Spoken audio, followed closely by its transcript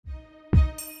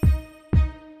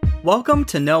Welcome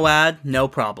to No Ad, No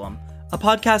Problem, a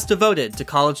podcast devoted to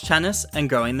college tennis and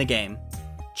growing the game.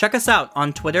 Check us out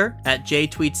on Twitter at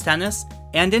JTweetsTennis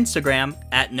and Instagram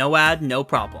at No Ad, No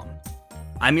Problem.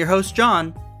 I'm your host,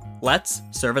 John. Let's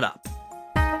serve it up.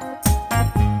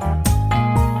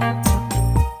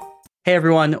 Hey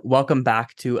everyone, welcome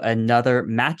back to another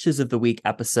Matches of the Week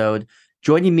episode.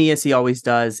 Joining me, as he always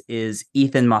does, is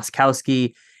Ethan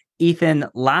Moskowski. Ethan,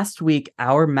 last week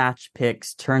our match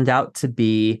picks turned out to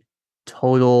be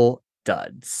total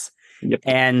duds. Yep.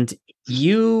 And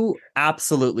you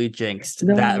absolutely jinxed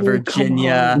that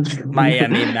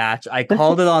Virginia-Miami match. I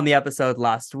called it on the episode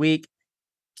last week.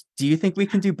 Do you think we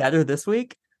can do better this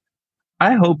week?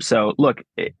 I hope so. Look,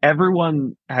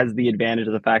 everyone has the advantage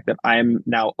of the fact that I'm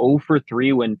now 0 for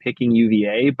 3 when picking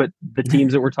UVA, but the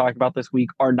teams that we're talking about this week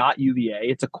are not UVA.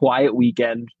 It's a quiet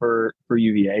weekend for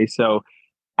UVA, so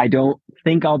I don't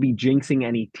think I'll be jinxing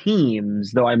any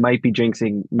teams, though I might be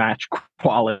jinxing match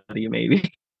quality,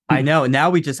 maybe. I know.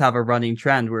 Now we just have a running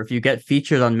trend where if you get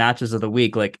featured on Matches of the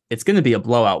Week, like it's going to be a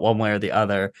blowout one way or the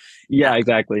other. Yeah,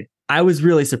 exactly. I was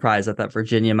really surprised that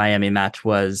Virginia-Miami match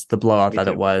was the blowout that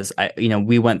it was.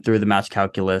 We went through the match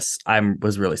calculus. I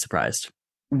was really surprised.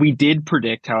 We did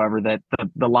predict, however, that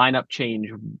the lineup change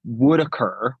would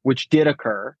occur, which did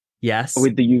occur. Yes.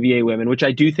 With the UVA women, which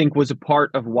I do think was a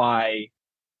part of why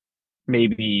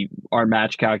maybe our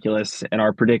match calculus and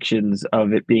our predictions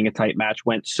of it being a tight match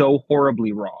went so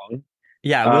horribly wrong.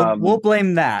 Yeah, we'll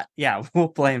blame that. Yeah, we'll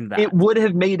blame that. It would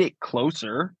have made it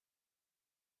closer.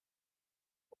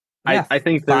 Yeah, I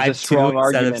think there's a strong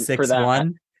argument for that.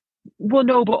 6-1. Well,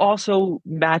 no, but also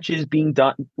matches being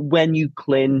done when you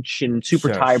clinch and super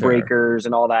tiebreakers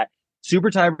and all that.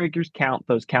 Super tiebreakers count.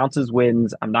 Those counts as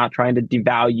wins. I'm not trying to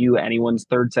devalue anyone's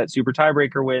third set super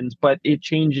tiebreaker wins, but it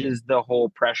changes the whole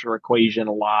pressure equation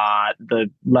a lot, the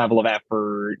level of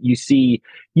effort. You see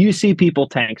people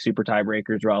tank super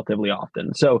tiebreakers relatively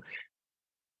often. So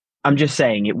I'm just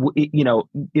saying,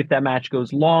 if that match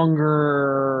goes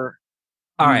longer.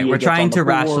 All right, we're trying to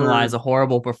rationalize a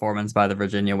horrible performance by the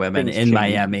Virginia women in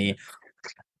Miami.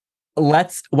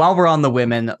 While we're on the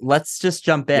women, let's just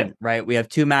jump in, right? We have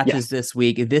two matches this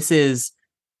week. This is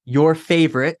your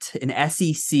favorite, an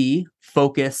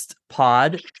SEC-focused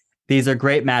pod. These are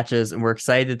great matches, and we're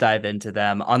excited to dive into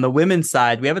them. On the women's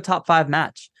side, we have a top 5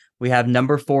 match. We have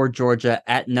number 4, Georgia,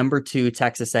 at number 2,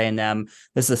 Texas A&M.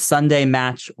 This is a Sunday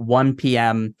match, 1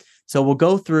 p.m., so we'll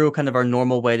go through kind of our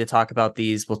normal way to talk about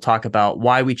these. We'll talk about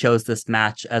why we chose this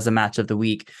match as a match of the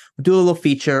week. We'll do a little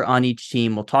feature on each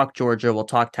team. We'll talk Georgia. We'll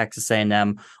talk Texas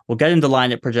A&M. We'll get into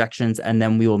lineup projections, and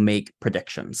then we will make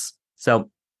predictions. So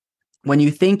when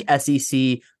you think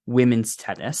SEC women's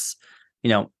tennis,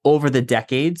 over the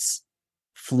decades,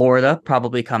 Florida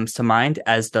probably comes to mind,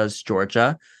 as does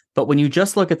Georgia. But when you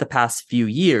just look at the past few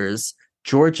years,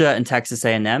 Georgia and Texas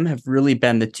A&M have really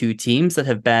been the two teams that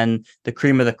have been the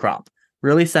cream of the crop,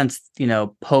 really since,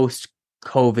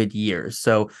 post-COVID years.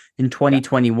 So in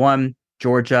 2021,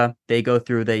 Georgia, they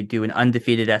do an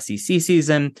undefeated SEC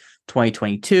season.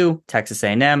 2022, Texas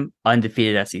A&M,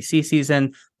 undefeated SEC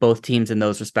season. Both teams in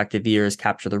those respective years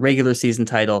capture the regular season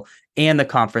title and the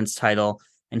conference title.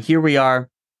 And here we are.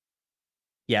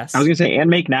 Yes. I was going to say,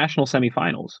 and make national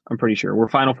semifinals. I'm pretty sure we're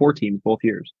Final Four teams both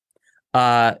years.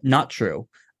 Not true.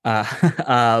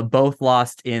 Both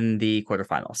lost in the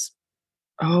quarterfinals.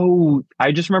 Oh,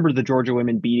 I just remember the Georgia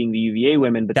women beating the UVA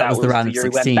women, but that was the round of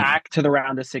 16. We went back to the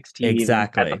round of 16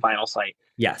 exactly. At the final site.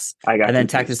 Yes. And then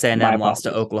Texas A&M lost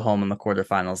to Oklahoma in the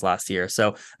quarterfinals last year.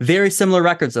 So very similar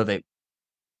records, though.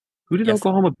 Who did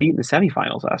Oklahoma beat in the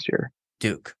semifinals last year?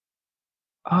 Duke.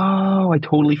 Oh, I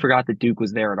totally forgot that Duke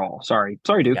was there at all. Sorry,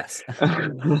 Duke. Yes.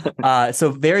 So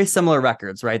very similar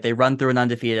records, right? They run through an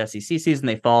undefeated SEC season.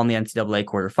 They fall in the NCAA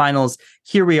quarterfinals.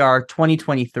 Here we are,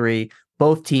 2023,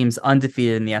 both teams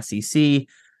undefeated in the SEC.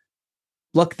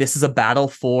 Look, this is a battle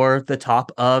for the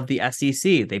top of the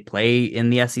SEC. They play in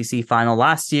the SEC final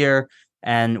last year.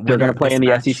 And they're going to play in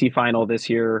the SEC final this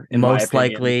year, most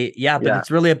likely. Yeah, but it's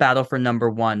really a battle for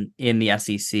number 1 in the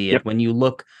SEC. Yep. When you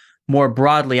look more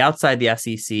broadly outside the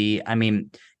SEC,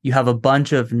 you have a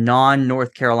bunch of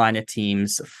non-North Carolina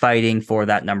teams fighting for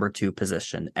that number 2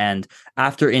 position. And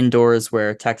after indoors,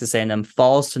 where Texas A&M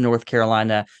falls to North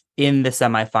Carolina in the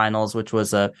semifinals, which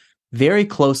was a very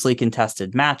closely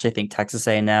contested match, I think Texas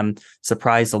A&M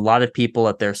surprised a lot of people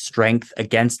at their strength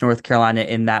against North Carolina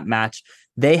in that match.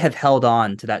 They have held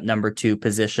on to that number 2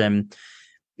 position.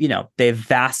 They've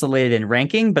vacillated in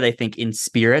ranking, but I think in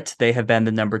spirit, they have been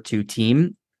the number 2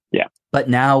 team. Yeah. But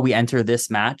now we enter this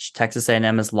match. Texas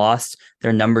A&M has lost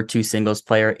their number 2 singles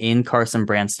player in Carson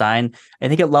Brandstein. I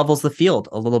think it levels the field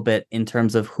a little bit in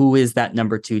terms of who is that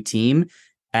number 2 team.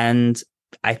 And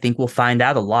I think we'll find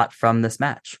out a lot from this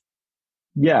match.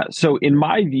 Yeah. So in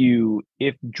my view,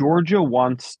 if Georgia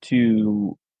wants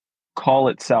to call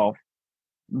itself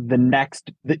the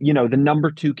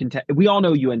number 2 contender, we all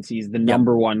know UNC is the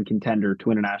number 1 contender to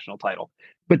win a national title.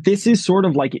 But this is sort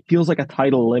of like, it feels like a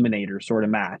title eliminator sort of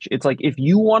match. It's like, if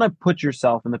you want to put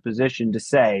yourself in the position to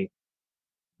say,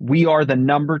 we are the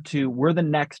number 2, we're the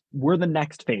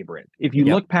next favorite. If you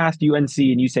look past UNC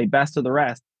and you say best of the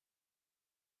rest,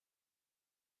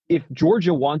 if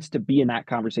Georgia wants to be in that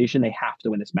conversation, they have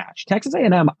to win this match. Texas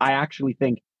A&M, I actually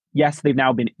think, yes, they've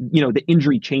now been, the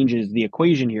injury changes the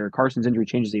equation here. Carson's injury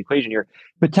changes the equation here.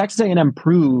 But Texas A&M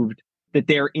proved that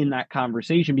they're in that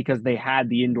conversation because they had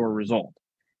the indoor result.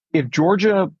 If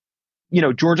Georgia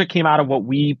came out of what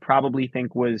we probably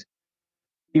think was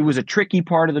a tricky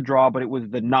part of the draw, but it was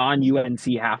the non-UNC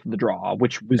half of the draw,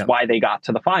 which was why they got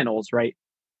to the finals, right?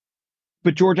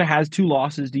 But Georgia has 2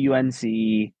 losses to UNC.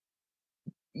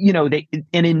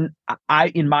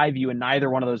 In my view, in neither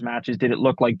one of those matches did it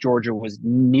look like Georgia was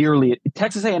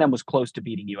Texas A&M was close to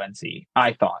beating UNC.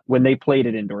 I thought when they played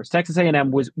it indoors, Texas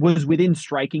A&M was within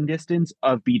striking distance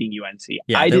of beating UNC.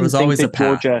 Yeah, there was always a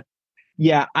path.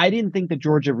 I didn't think that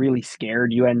Georgia really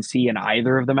scared UNC in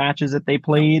either of the matches that they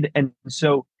played. And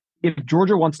so if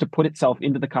Georgia wants to put itself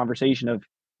into the conversation of,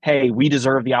 hey, we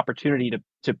deserve the opportunity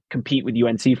to compete with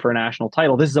UNC for a national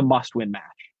title, this is a must-win match.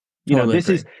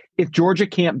 If Georgia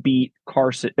can't beat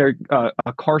Carson or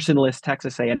a Carson-less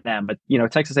Texas A&M, but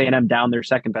Texas A&M down their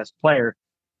second best player,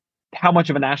 how much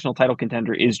of a national title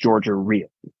contender is Georgia really?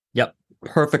 Yep.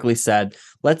 Perfectly said.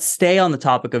 Let's stay on the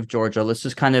topic of Georgia. Let's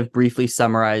just kind of briefly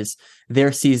summarize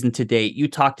their season to date. You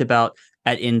talked about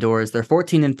at indoors, they're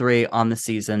 14-3 on the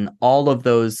season. All of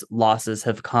those losses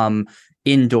have come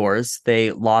indoors.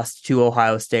 They lost to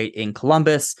Ohio State in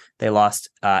Columbus. They lost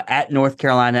at North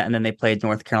Carolina, and then they played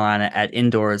North Carolina at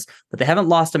indoors, but they haven't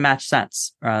lost a match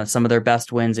since. Some of their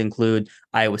best wins include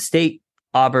Iowa State,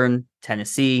 Auburn,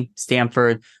 Tennessee,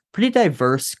 Stanford. Pretty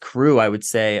diverse crew, I would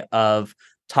say, of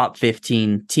top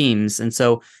 15 teams. And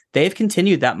so they've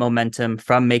continued that momentum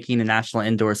from making the national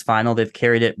indoors final. They've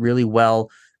carried it really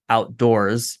well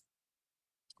outdoors.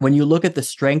 When you look at the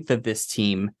strength of this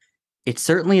team, it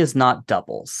certainly is not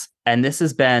doubles. And this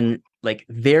has been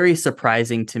very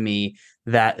surprising to me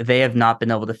that they have not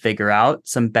been able to figure out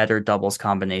some better doubles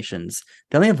combinations.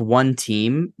 They only have one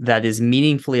team that is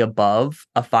meaningfully above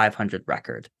a 500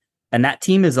 record. And that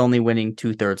team is only winning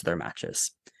 2/3 of their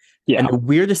matches. Yeah. And the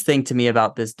weirdest thing to me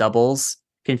about this doubles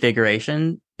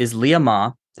configuration is Leah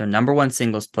Ma, their number 1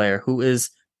 singles player, who is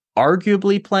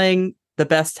arguably playing the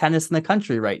best tennis in the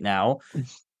country right now.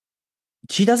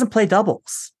 She doesn't play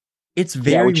doubles. It's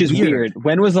very which is weird.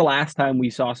 When was the last time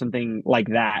we saw something like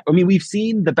that? I mean, we've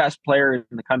seen the best player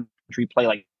in the country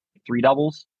play 3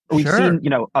 doubles. We've seen,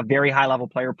 a very high level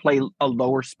player play a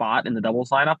lower spot in the doubles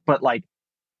lineup, but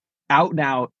out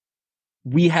now,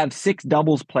 we have 6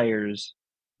 doubles players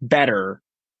better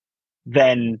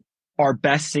than our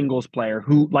best singles player,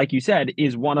 who, like you said,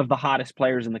 is one of the hottest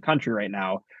players in the country right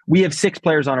now. We have 6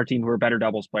 players on our team who are better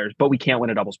doubles players, but we can't win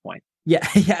a doubles point. Yeah,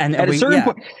 and at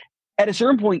a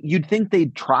certain point, you'd think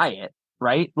they'd try it,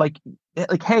 right?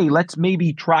 Hey, let's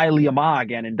maybe try Leah Ma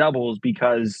again in doubles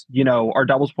because our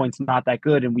doubles point's not that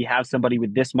good, and we have somebody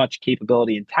with this much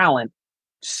capability and talent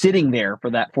sitting there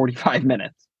for that 45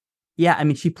 minutes. Yeah, I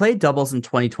mean, she played doubles in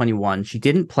 2021. She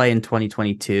didn't play in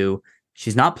 2022.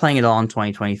 She's not playing at all in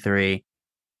 2023.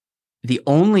 The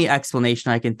only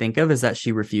explanation I can think of is that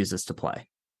she refuses to play.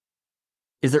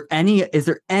 Is there any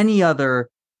other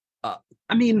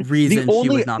reason she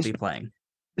would not be playing?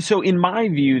 So in my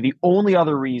view, the only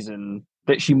other reason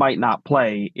that she might not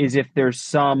play is if there's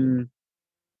some,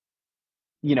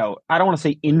 I don't want to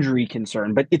say injury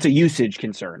concern, but it's a usage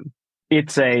concern.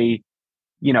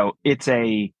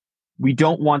 We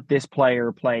don't want this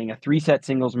player playing a 3-set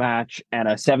singles match and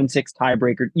a 7-6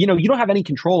 tiebreaker. You don't have any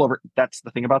control over. That's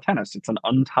the thing about tennis. It's an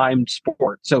untimed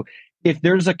sport. So if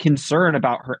there's a concern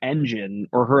about her engine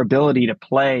or her ability to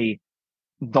play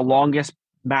the longest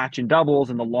match in doubles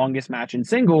and the longest match in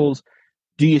singles,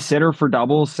 do you sit her for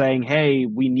doubles saying, hey,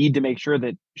 we need to make sure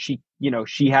that she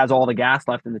has all the gas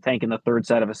left in the tank in the 3rd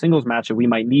set of a singles match that we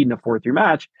might need in a 4-3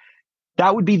 match?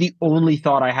 That would be the only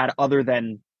thought I had, other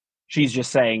than she's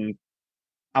just saying,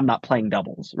 I'm not playing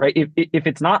doubles, right? If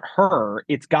it's not her,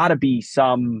 it's got to be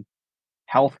some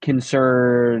health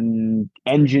concern,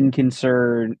 engine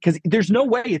concern, because there's no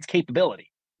way it's capability.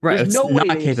 Right. There's It's no way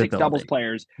not they have 6 doubles capability.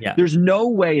 players. Yeah. There's no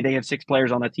way they have 6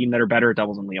 players on that team that are better at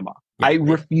doubles than Leah Ma. Yeah, I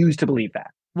refuse to believe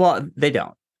that. Well, they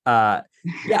don't. Yeah,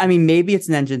 I mean, maybe it's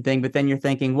an engine thing, but then you're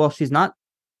thinking, well, she's not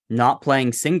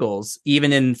playing singles,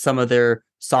 even in some of their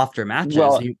softer matches.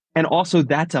 Well, and also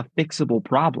that's a fixable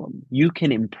problem. You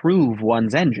can improve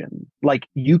one's engine. Like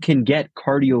you can get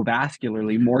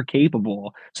cardiovascularly more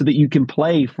capable so that you can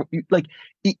play for, like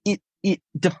it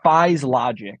defies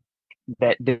logic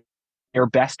that their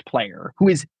best player, who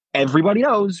is everybody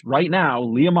knows right now,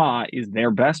 Leah Ma is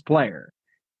their best player,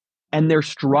 and they're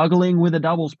struggling with a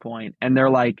doubles point, and they're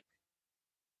like,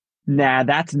 nah,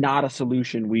 that's not a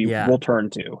solution we will turn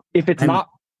to. If it's not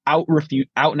out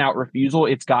and out refusal,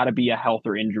 it's got to be a health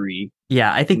or injury.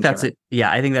 Yeah, I think that's it.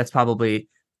 Yeah, I think that's probably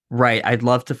right. I'd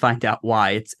love to find out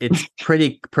why. It's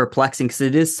pretty perplexing because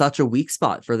it is such a weak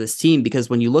spot for this team, because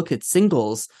when you look at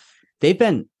singles, they've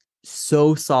been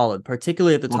so solid,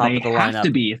 particularly at the top of the lineup. They have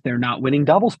to be if they're not winning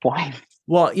doubles points.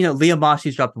 Well, Leah Ma,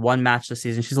 she's dropped one match this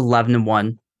season. She's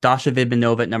 11-1. Dasha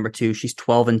Vidmanova at number 2. She's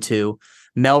 12-2.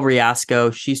 Mel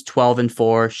Riasco, she's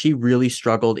 12-4. She really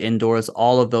struggled indoors.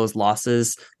 All of those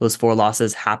losses, those 4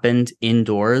 losses, happened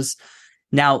indoors.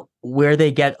 Now, where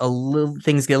things get a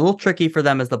little tricky for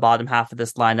them is the bottom half of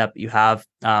this lineup. You have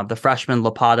the freshman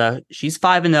Lapata. She's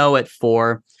 5-0 at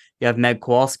 4. You have Meg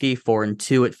Kowalski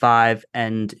 4-2 at 5,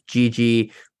 and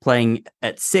Gigi playing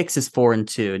at 6 is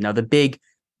 4-2. Now, the big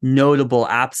notable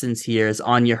absence here is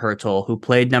Anya Hurtel, who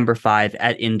played number 5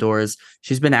 at indoors.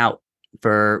 She's been out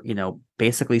for,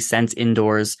 basically since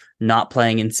indoors, not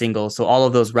playing in singles. So all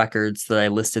of those records that I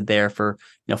listed there for,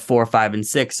 4, 5, and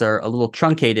 6 are a little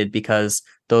truncated because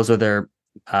those are their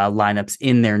lineups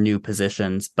in their new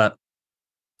positions. But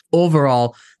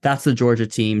overall, that's the Georgia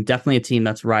team. Definitely a team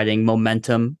that's riding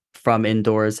momentum from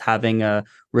indoors, having a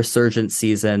resurgent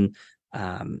season.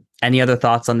 Any other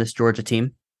thoughts on this Georgia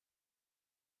team?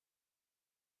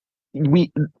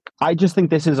 I just think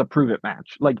this is a prove it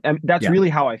match. Like, that's really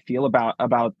how I feel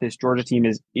about this Georgia team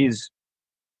is,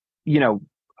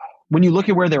 when you look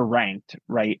at where they're ranked,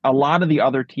 right? A lot of the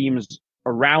other teams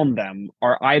around them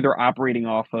are either operating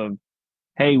off of,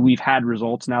 hey, we've had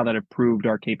results now that have proved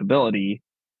our capability,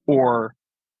 or,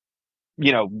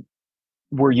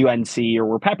 we're UNC or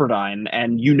we're Pepperdine,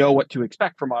 and you know what to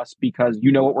expect from us because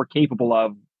you know what we're capable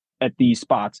of at these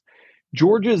spots.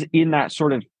 Georgia's in that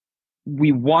sort of,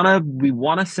 we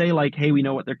want to say like, hey, we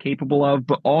know what they're capable of,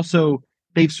 but also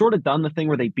they've sort of done the thing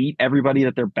where they beat everybody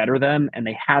that they're better than, and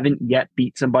they haven't yet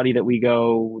beat somebody that we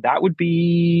go, that would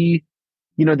be,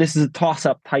 this is a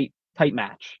toss-up tight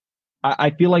match.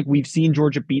 I feel like we've seen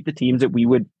Georgia beat the teams that we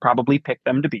would probably pick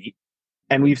them to beat,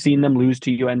 and we've seen them lose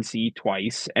to UNC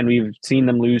twice, and we've seen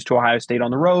them lose to Ohio State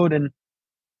on the road, and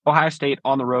Ohio State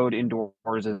on the road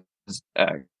indoors is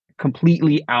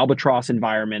completely albatross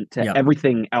environment to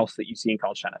everything else that you see in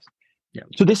college tennis.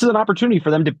 So this is an opportunity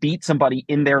for them to beat somebody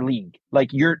in their league. Like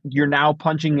you're now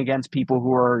punching against people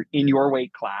who are in your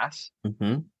weight class.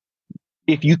 Mm-hmm.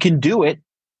 If you can do it,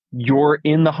 you're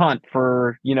in the hunt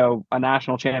for, a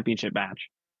national championship match.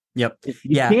 Yep. If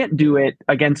you can't do it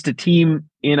against a team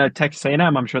in a Texas A&M,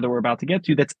 I'm sure that we're about to get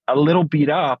to, that's a little beat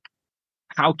up,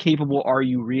 how capable are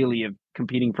you really of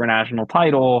competing for a national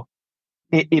title?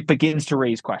 It begins to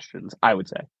raise questions, I would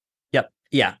say. Yep.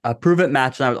 Yeah. A prove it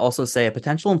match. And I would also say a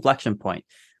potential inflection point,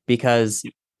 because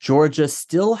Georgia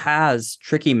still has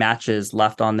tricky matches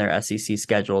left on their SEC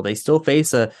schedule. They still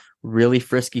face a really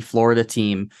frisky Florida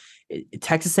team.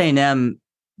 Texas A&M,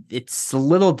 it's a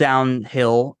little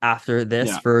downhill after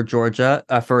this for Georgia,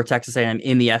 for Texas A&M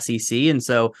in the SEC. And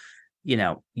so,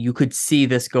 you could see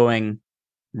this going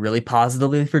really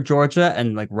positively for Georgia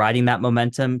and like riding that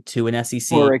momentum to an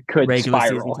SEC or it could regular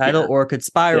spiral season title, here. or it could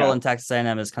spiral and Texas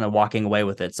A&M is kind of walking away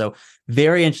with it. So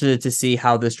very interested to see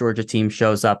how this Georgia team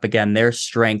shows up. Again, their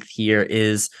strength here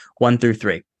is 1 through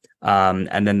 3.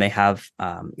 And then they have,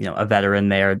 a veteran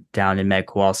there down in Meg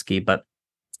Kowalski. But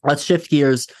let's shift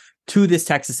gears to this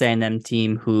Texas A&M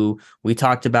team who, we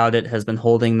talked about it, has been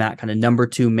holding that kind of number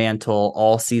 2 mantle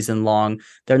all season long.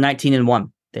 They're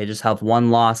 19-1. They just have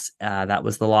one loss. That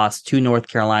was the loss to North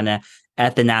Carolina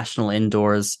at the National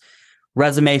Indoors.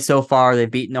 Resume so far,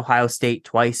 they've beaten Ohio State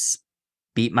twice,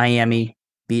 beat Miami,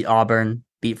 beat Auburn,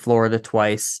 beat Florida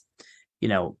twice.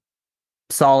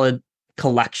 Solid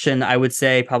collection, I would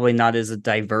say. Probably not as a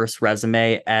diverse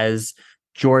resume as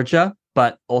Georgia,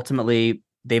 but ultimately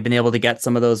they've been able to get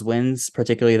some of those wins,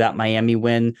 particularly that Miami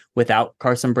win without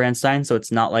Carson Brandstein. So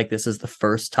it's not like this is the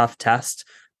first tough test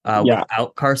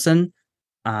without Carson.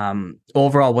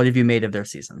 Overall, what have you made of their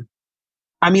season?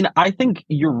 I mean, I think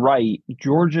you're right.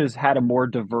 Georgia's had a more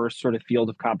diverse sort of field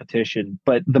of competition,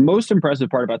 but the most impressive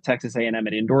part about Texas A&M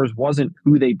at indoors wasn't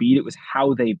who they beat, it was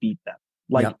how they beat them.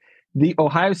 Like Yep. the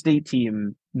Ohio State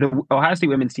team, the Ohio State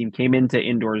women's team came into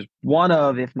indoors one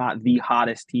of, if not the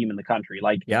hottest team in the country.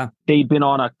 Like Yeah. they'd been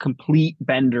on a complete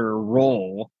bender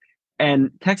roll, and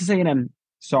Texas A&M,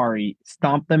 sorry,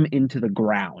 stomped them into the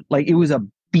ground. Like it was a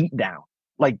beatdown.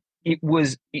 Like it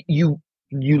was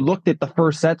you looked at the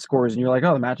first set scores and you're like,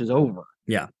 oh, the match is over.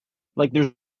 Yeah. Like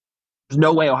there's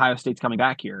no way Ohio State's coming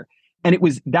back here. And it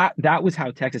was that was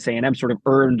how Texas A&M sort of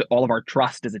earned all of our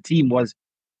trust as a team. Was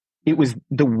it was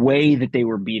the way that they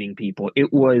were beating people.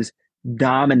 It was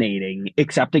dominating,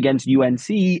 except against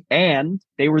UNC, and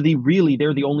they're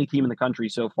the only team in the country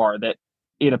so far that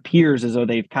it appears as though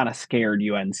they've kind of scared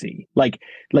UNC. Like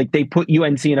they put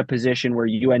UNC in a position where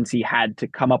UNC had to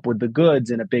come up with the goods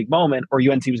in a big moment, or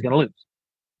UNC was going to lose.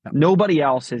 Yep. Nobody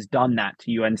else has done that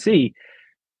to UNC.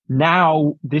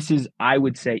 Now, this is, I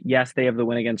would say, yes, they have the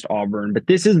win against Auburn, but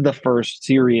this is the first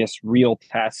serious, real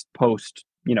test post,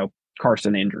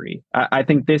 Carson injury. I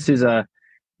think this is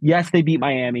yes, they beat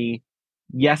Miami.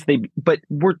 Yes, but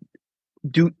are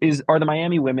the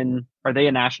Miami women, are they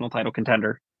a national title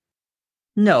contender?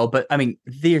 No, but I mean,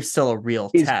 they're still a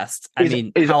real test. I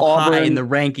mean, how Auburn, high in the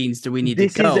rankings do we need to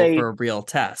go for a real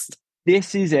test?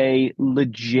 This is a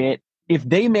legit, if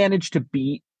they manage to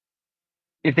beat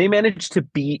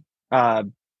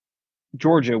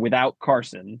Georgia without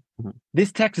Carson,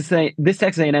 this Texas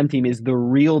A&M team is the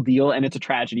real deal, and it's a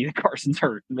tragedy that Carson's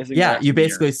hurt. Yeah, you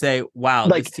basically say, wow,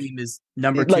 this team is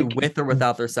number 2 with or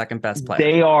without their second best player.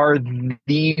 They are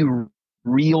the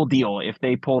real deal if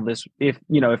they pull this, if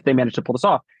they manage to pull this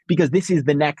off, because this is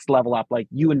the next level up. Like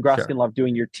you and Gruskin love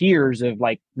doing your tiers of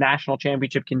like national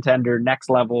championship contender, next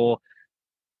level.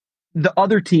 The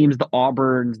other teams, the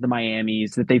Auburns, the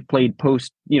Miamis that they've played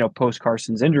post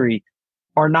Carson's injury,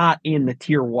 are not in the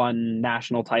tier 1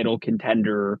 national title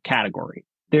contender category.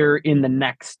 They're in the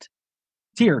next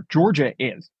tier. Georgia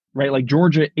is, right? Like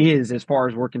Georgia is, as far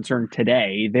as we're concerned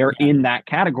today, they're in that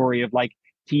category of like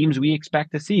teams we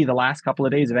expect to see the last couple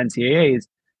of days of NCAAs.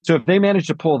 So if they manage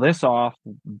to pull this off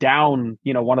down,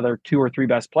 one of their 2 or 3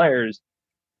 best players,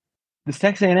 this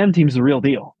Texas A&M team's the real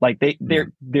deal. Like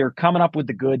they're coming up with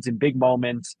the goods in big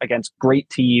moments against great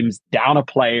teams, down a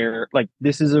player. Like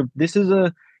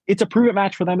it's a prove-it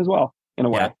match for them as well, in a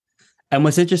way. And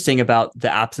what's interesting about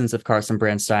the absence of Carson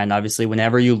Brandstein, obviously,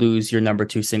 whenever you lose your number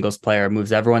 2 singles player, it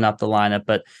moves everyone up the lineup.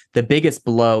 But the biggest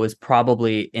blow is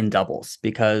probably in doubles,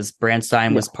 because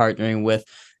Brandstein was partnering with,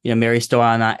 Mary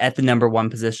Stoyana at the number 1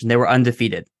 position. They were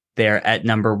undefeated there at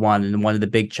number 1. And one of the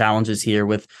big challenges here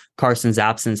with Carson's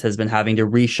absence has been having to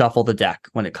reshuffle the deck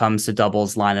when it comes to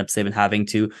doubles lineups. They've been having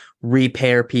to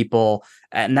repair people.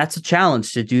 And that's a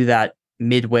challenge to do that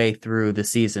midway through the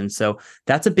season. So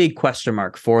that's a big question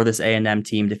mark for this A&M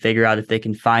team to figure out if they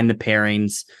can find the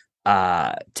pairings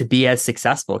to be as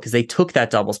successful, because they took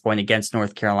that doubles point against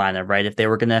North Carolina, right? If they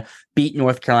were going to beat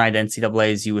North Carolina at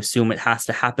NCAAs, you assume it has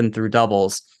to happen through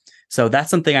doubles. So that's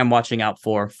something I'm watching out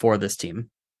for this team.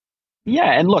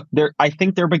 Yeah, and look, I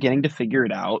think they're beginning to figure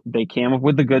it out. They came up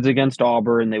with the goods against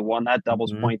Auburn. They won that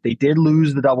doubles point. They did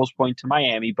lose the doubles point to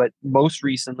Miami, but most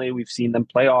recently we've seen them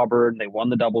play Auburn. They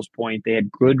won the doubles point. They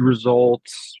had good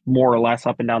results, more or less,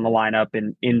 up and down the lineup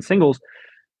in singles.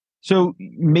 So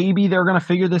maybe they're going to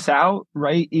figure this out,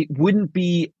 right? It wouldn't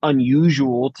be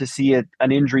unusual to see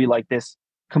an injury like this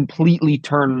completely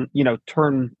turn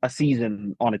a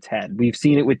season on its head. We've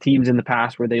seen it with teams in the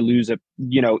past where they lose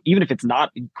even if it's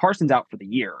not, Carson's out for the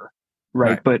year,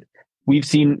 right? But we've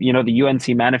seen, the UNC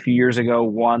men a few years ago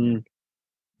won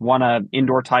a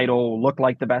indoor title, looked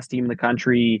like the best team in the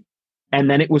country. And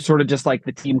then it was sort of just like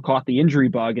the team caught the injury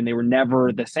bug and they were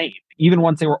never the same. Even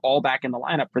once they were all back in the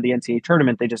lineup for the NCAA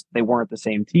tournament, they weren't the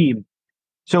same team.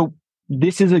 So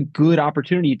this is a good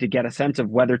opportunity to get a sense of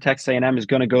whether Texas A&M is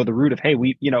going to go the route of, hey,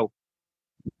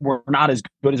 we're not as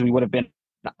good as we would have been,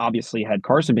 obviously, had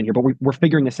Carson been here, but we're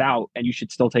figuring this out and you should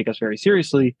still take us very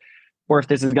seriously. Or if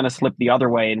this is going to slip the other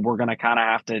way and we're going to kind of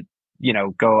have to,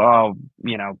 go, oh,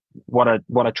 what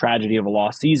a tragedy of a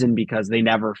lost season, because they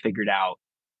never figured out,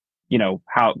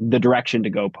 how the direction to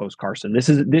go post Carson. This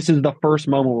is the first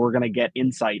moment where we're going to get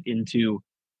insight into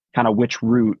kind of which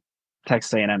route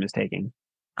Texas A&M is taking.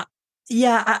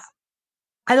 Yeah,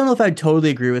 I don't know if I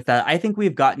totally agree with that. I think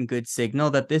we've gotten good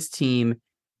signal that this team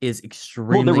is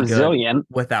extremely resilient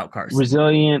without Carson.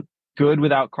 Resilient, good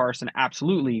without Carson,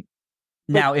 absolutely.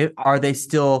 Now, are they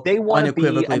still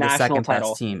unequivocally the second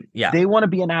best team? Yeah, they want to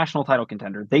be a national title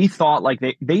contender. They thought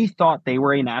they thought they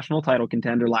were a national title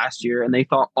contender last year, and they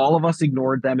thought all of us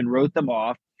ignored them and wrote them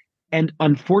off. And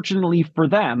unfortunately for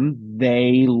them,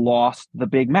 they lost the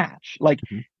big match. Like,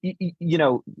 you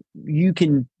know, you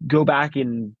can go back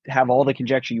and have all the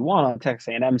conjecture you want on Texas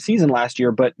A&M season last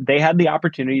year, but they had the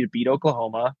opportunity to beat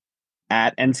Oklahoma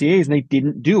at NCAAs and they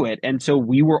didn't do it. And so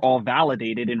we were all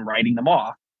validated in writing them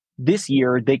off. This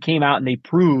year, they came out and they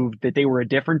proved that they were a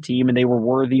different team and they were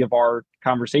worthy of our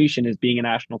conversation as being a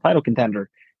national title contender.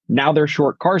 Now they're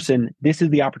short Carson. This is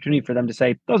the opportunity for them to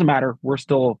say, doesn't matter. We're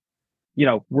still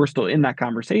in that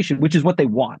conversation, which is what they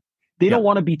want. They don't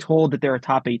want to be told that they're a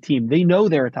top 8 team. They know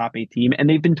they're a top 8 team and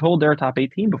they've been told they're a top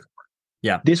 8 team before.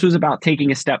 Yeah. This was about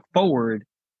taking a step forward.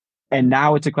 And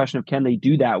now it's a question of, can they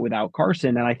do that without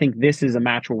Carson? And I think this is a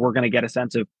match where we're going to get a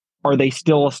sense of, are they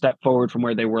still a step forward from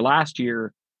where they were last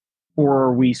year? Or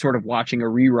are we sort of watching a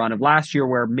rerun of last year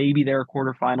where maybe they're a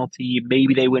quarterfinal team,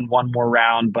 maybe they win one more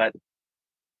round, but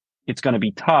it's going to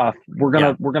be tough. We're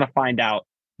going to find out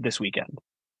this weekend.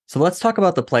 So let's talk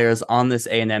about the players on this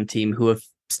A&M team who have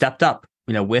stepped up,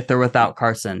 with or without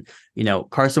Carson.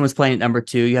 Carson was playing at number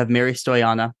 2. You have Mary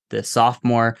Stoyana, the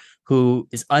sophomore, who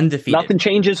is undefeated. Nothing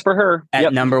changes for her.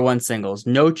 At number 1 singles.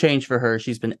 No change for her.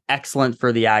 She's been excellent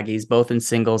for the Aggies, both in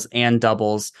singles and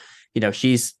doubles.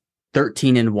 She's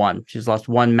 13-1. She's lost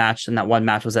one match, and that one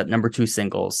match was at number 2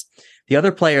 singles. The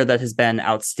other player that has been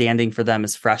outstanding for them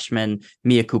is freshman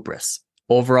Mia Kupris.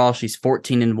 Overall, she's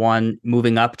 14-1,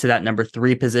 moving up to that number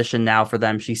 3 position now for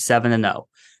them. She's 7-0.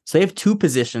 So they have 2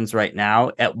 positions right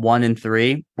now at 1 and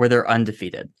 3 where they're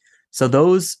undefeated. So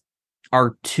those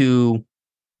are 2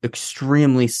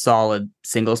 extremely solid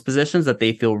singles positions that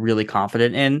they feel really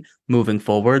confident in moving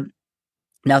forward.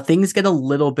 Now things get a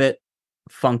little bit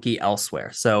funky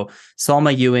elsewhere. So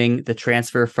Salma Ewing, the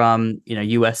transfer from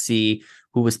USC,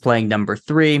 who was playing number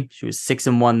 3. She was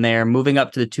 6-1 there, moving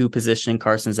up to the 2 position in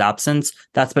Carson's absence.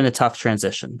 That's been a tough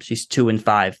transition. She's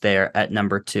 2-5 there at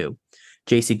number 2.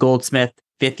 JC Goldsmith,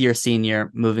 5th-year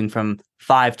senior, moving from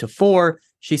 5 to 4.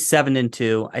 She's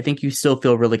 7-2. I think you still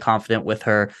feel really confident with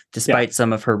her, despite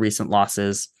some of her recent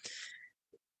losses.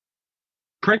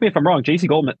 Correct me if I'm wrong. JC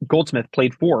Goldsmith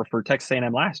played 4 for Texas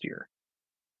A&M last year.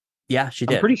 Yeah, she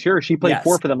did. I'm pretty sure she played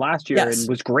 4 for them last year and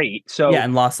was great. So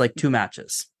and lost like 2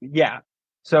 matches. Yeah.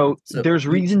 So there's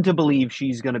reason to believe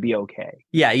she's going to be okay.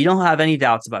 Yeah, you don't have any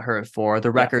doubts about her at 4. The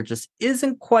record just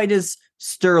isn't quite as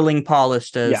sterling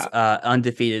polished as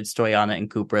undefeated Stoyana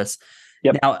and Kupris.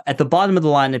 Yep. Now, at the bottom of the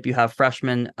lineup, you have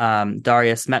freshman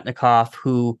Daria Smetnikov,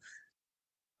 who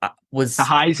was... The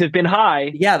highs have been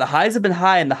high. Yeah, the highs have been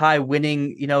high, and the high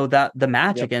winning, the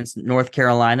match against North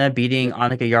Carolina, beating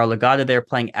Annika Yarlagada there,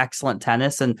 playing excellent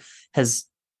tennis, and has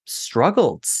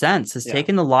struggled since, has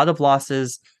taken a lot of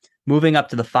losses. Moving up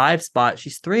to the 5 spot,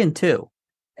 she's 3-2.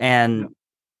 And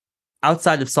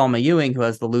outside of Salma Ewing, who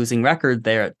has the losing record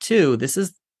there at 2, this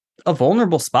is a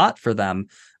vulnerable spot for them.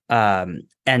 And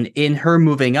in her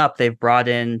moving up, they've brought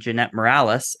in Jeanette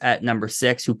Morales at number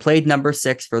 6, who played number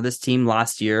 6 for this team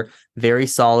last year. Very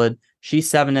solid.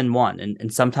 She's 7-1.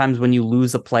 And sometimes when you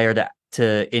lose a player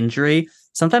to injury,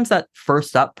 sometimes that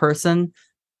first up person,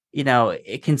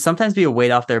 it can sometimes be a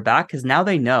weight off their back, because now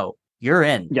they know you're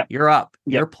in, you're up,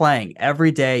 you're playing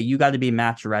every day. You got to be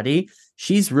match ready.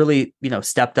 She's really,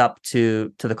 stepped up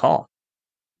to the call.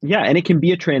 Yeah, and it can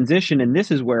be a transition. And this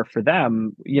is where for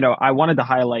them, I wanted to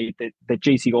highlight that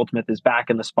JC Goldsmith is back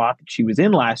in the spot that she was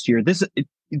in last year. This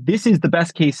is the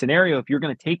best case scenario if you're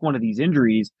going to take one of these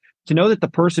injuries, to know that the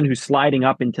person who's sliding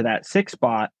up into that 6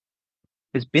 spot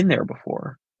has been there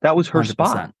before. That was her 100%.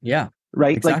 Spot. Yeah.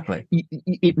 Right. Exactly. Like,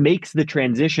 it makes the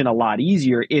transition a lot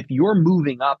easier if you're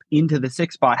moving up into the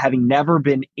 6 spot, having never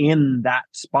been in that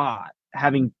spot,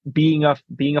 being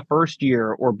a first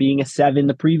year or being a 7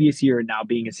 the previous year and now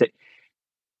being a 6.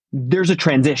 There's a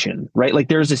transition, right? Like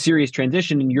there's a serious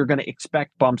transition and you're going to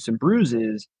expect bumps and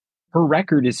bruises. Her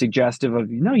record is suggestive of,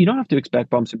 you don't have to expect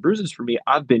bumps and bruises from me.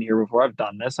 I've been here before. I've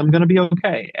done this. I'm going to be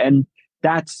okay. And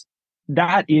that's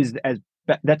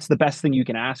the best thing you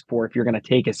can ask for if you're going to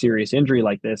take a serious injury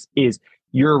like this, is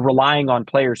you're relying on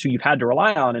players who you've had to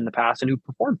rely on in the past and who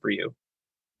performed for you.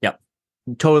 Yep.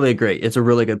 Totally agree. It's a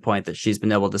really good point that she's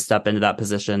been able to step into that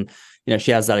position.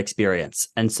 She has that experience.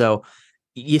 And so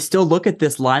you still look at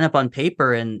this lineup on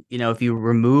paper and, if you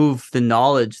remove the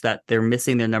knowledge that they're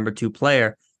missing their number 2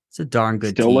 player, it's a darn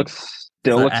good team. Looks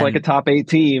like a top 8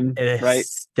 team, right?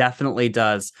 Definitely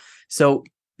does. So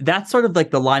that's sort of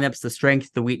like the lineups, the strengths,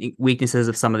 the weaknesses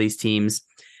of some of these teams.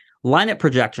 Lineup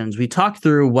projections. We talked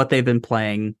through what they've been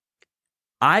playing.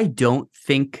 I don't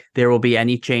think there will be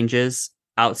any changes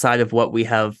outside of what we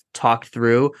have talked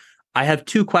through. I have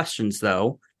 2 questions,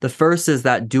 though. The first is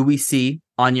that, do we see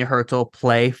Anya Hurtel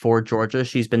play for Georgia?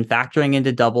 She's been factoring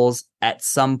into doubles at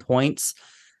some points.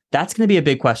 That's going to be a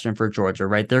big question for Georgia,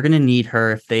 right? They're going to need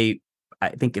her if they're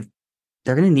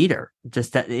going to need her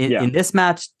just in this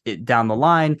match down the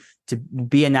line to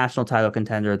be a national title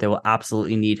contender. They will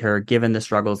absolutely need her given the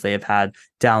struggles they have had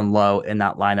down low in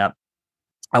that lineup.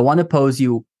 I want to pose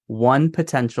you one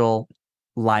potential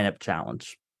lineup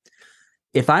challenge.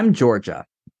 If I'm Georgia,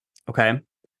 okay,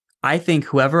 I think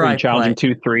whoever I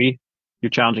challenging 2-3, you're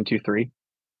challenging 2-3.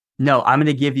 No, I'm going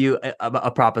to give you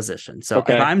a proposition. So if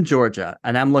I'm Georgia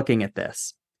and I'm looking at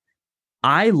this,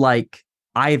 I like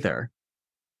either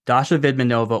Dasha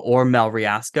Vidmanova or Mel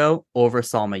Riasco over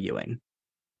Salma Ewing.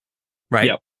 Right?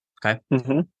 Yep. Okay.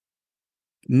 Mm-hmm.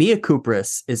 Mia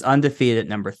Kupris is undefeated at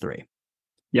number 3.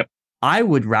 Yep. I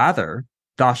would rather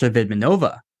Dasha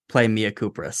Vidmanova play Mia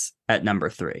Kupris at number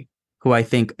 3, who I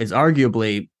think is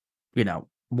arguably,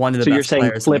 one of the best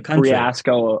players in the country.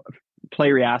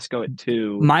 Play Riasco at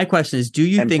 2. My question is, do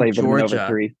you think Georgia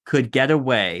could get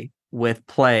away with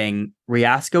playing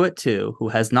Riasco at 2, who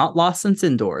has not lost since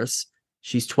indoors?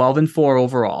 She's 12-4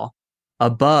 overall,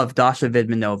 above Dasha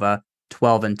Vidmanova,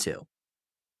 12-2.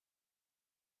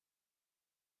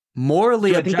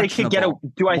 Morally objectionable.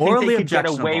 Do I think they could get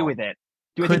away with it?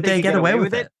 Could they get away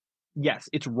with it? Yes,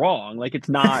 it's wrong. Like it's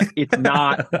not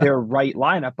their right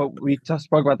lineup. But we just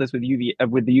spoke about this with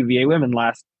the UVA women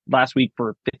last week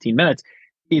for 15 minutes.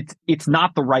 It's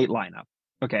not the right lineup.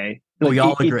 Okay, we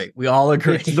all agree. We all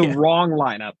agree. It's the wrong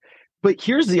lineup. But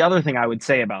here's the other thing I would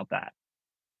say about that.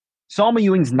 Salma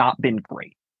Ewing's not been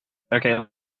great. Okay.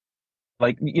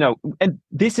 And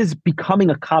this is becoming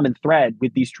a common thread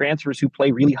with these transfers who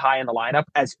play really high in the lineup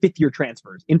as fifth-year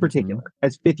transfers, in particular,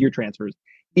 as fifth-year transfers.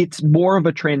 It's more of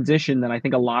a transition than I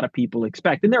think a lot of people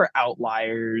expect. And there are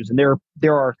outliers, and there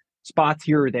are spots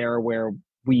here or there where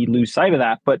we lose sight of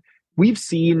that. But we've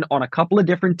seen on a couple of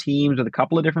different teams with a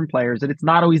couple of different players that it's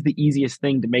not always the easiest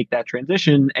thing to make that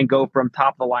transition and go from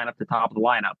top of the lineup to top of the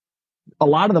lineup. A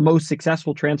lot of the most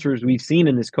successful transfers we've seen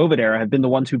in this COVID era have been the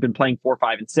ones who've been playing 4,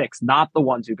 5, and 6, not the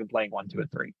ones who've been playing 1, 2,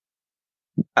 and 3.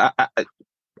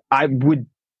 I would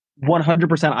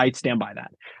 100% I'd stand by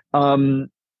that.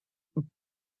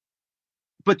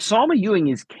 But Salma Ewing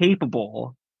is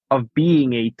capable of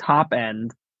being a top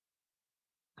end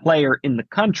player in the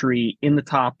country in the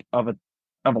top of a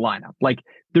lineup. Like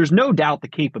there's no doubt the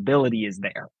capability is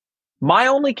there. My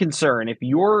only concern, if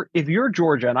you're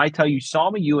Georgia and I tell you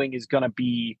Salma Ewing is going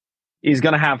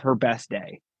to have her best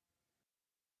day,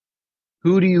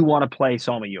 who do you want to play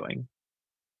Salma Ewing?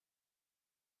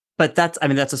 But that's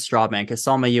a straw man because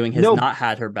Salma Ewing has not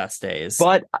had her best days.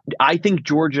 But I think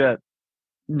Georgia,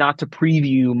 not to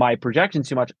preview my projections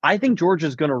too much, I think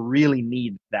Georgia's going to really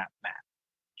need that match.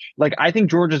 Like I think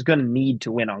Georgia's going to need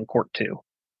to win on court 2.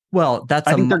 Well,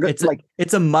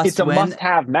 it's a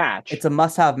must-have match. It's a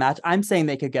must-have match. I'm saying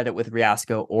they could get it with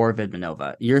Riasco or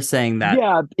Vidmanova. You're saying that,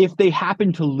 yeah, if they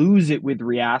happen to lose it with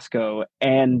Riasco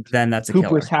and then that's a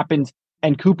Kupris killer.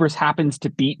 Kupris happens to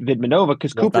beat Vidmanova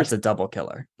because that's a double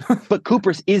killer. But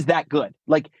Kupris is that good.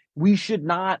 Like we should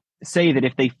not say that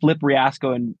if they flip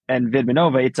Riasco and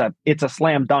Vidmanova, it's a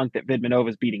slam dunk that Vidmanova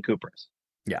is beating Kupris.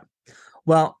 Yeah.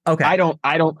 Well, okay. I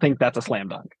don't think that's a slam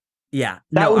dunk. Yeah.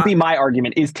 That would be my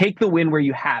argument is take the win where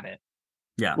you have it.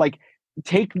 Yeah. Like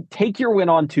take your win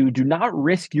on 2. Do not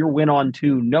risk your win on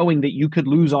 2 knowing that you could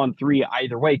lose on 3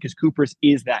 either way because Kupris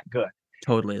is that good.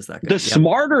 Totally is that good. The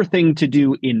smarter thing to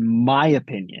do, in my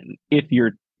opinion, if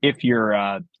you're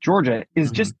Georgia, is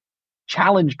just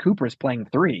challenge Kupris playing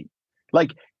 3.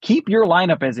 Like keep your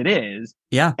lineup as it is,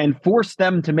 and force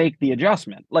them to make the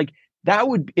adjustment. Like that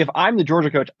would, if I'm the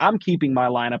Georgia coach, I'm keeping my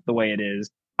lineup the way it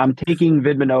is. I'm taking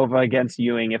Vidmanova against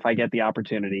Ewing if I get the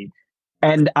opportunity,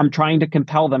 and I'm trying to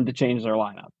compel them to change their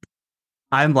lineup.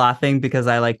 I'm laughing because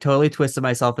I totally twisted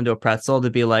myself into a pretzel to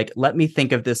be like, let me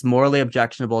think of this morally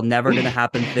objectionable, never going to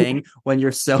happen thing when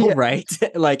you're so right.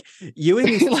 Like Ewing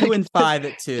is 2-5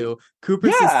 at 2. Kupris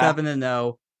is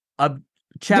 7-0. A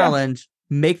challenge.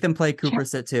 Make them play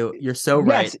Kupris at 2. You're so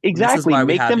right. Yes, exactly. This is why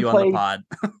we have you on the pod.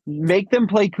 Make them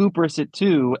play Kupris at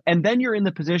 2, and then you're in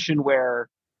the position where,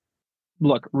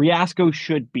 look, Riasco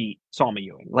should beat Salma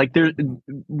Ewing. Like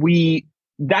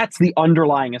that's the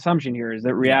underlying assumption here is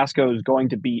that Riasco is going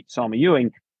to beat Salma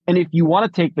Ewing. And if you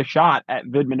want to take the shot at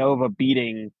Vidmanova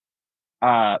beating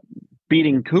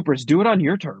Kupris, do it on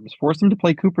your terms. Force them to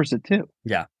play Kupris at 2.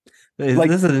 Yeah. This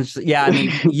is interesting. Yeah, I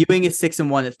mean, Ewing is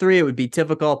 6-1 at 3. It would be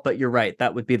difficult, but you're right.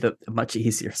 That would be the much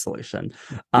easier solution.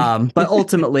 But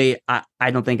ultimately,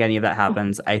 I don't think any of that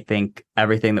happens. I think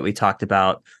everything that we talked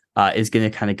about is going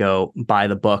to kind of go by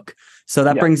the book. So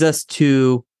that brings us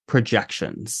to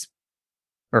projections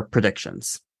or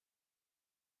predictions.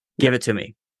 Give it to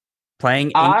me. Playing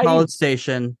in College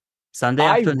Station, Sunday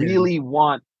I afternoon. really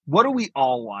want. What do we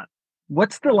all want?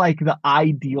 What's the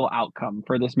ideal outcome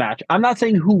for this match? I'm not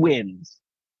saying who wins,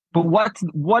 but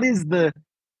what is the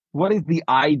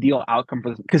ideal outcome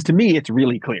for this? Because to me, it's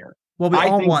really clear. Well,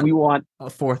 we want a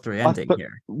 4-3 ending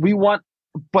here. We want,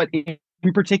 but in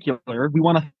particular, we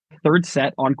want a third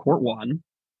set on court 1.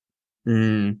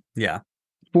 Yeah.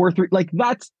 4-3. Like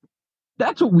that's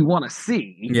what we want to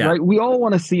see, right? We all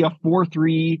want to see a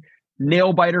 4-3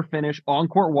 nail biter finish on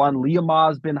court 1. Leah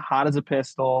Ma's been hot as a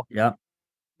pistol. Yeah.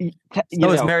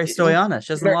 So is Mary Stoyana.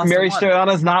 She hasn't lost. Mary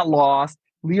Stoyana's not lost.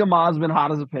 Leah Ma's been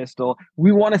hot as a pistol.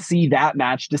 We want to see that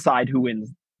match decide who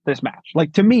wins this match.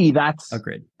 Like, to me, that's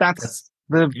agreed. That's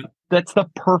the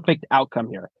perfect outcome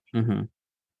here. Mm-hmm.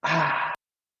 I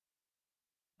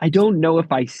don't know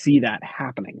if I see that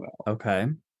happening though.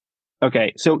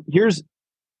 Okay. So hear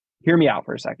me out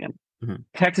for a second. Mm-hmm.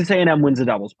 Texas A&M wins a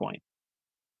doubles point.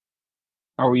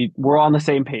 We're on the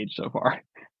same page so far?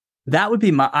 That would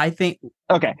be I think.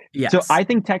 Okay. Yes. So I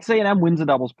think Texas A&M wins a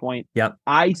doubles point. Yep.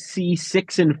 I see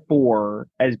 6 and 4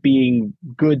 as being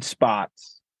good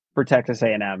spots for Texas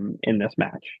A&M in this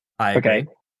match. I agree.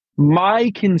 My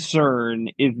concern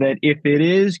is that if it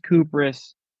is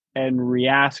Kupris and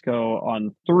Riasco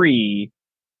on 3,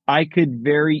 I could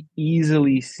very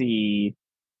easily see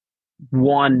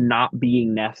 1 not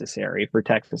being necessary for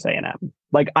Texas A&M.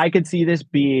 Like, I could see this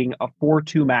being a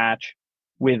 4-2 match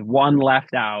with 1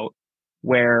 left out,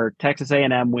 where Texas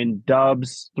A&M win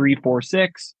dubs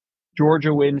 3-4-6,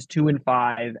 Georgia wins 2 and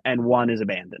 5, and 1 is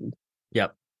abandoned.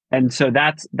 Yep. And so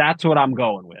that's what I'm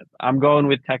going with. I'm going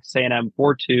with Texas A&M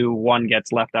 4-2, 1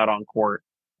 gets left out on court.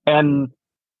 And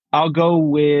I'll go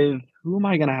with, who am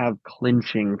I going to have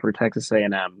clinching for Texas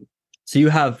A&M? So you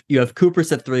have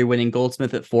Kupris at 3 winning,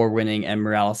 Goldsmith at 4 winning, and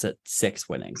Morales at 6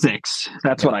 winning. 6.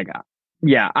 That's what I got.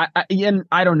 Yeah,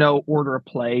 I don't know order of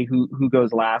play who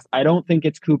goes last. I don't think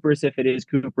it's Kupris. If it is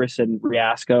Kupris and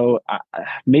Riasco,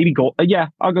 maybe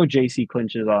I'll go JC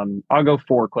clinches on. I'll go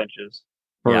 4 clinches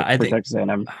for Texas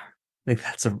A&M. I think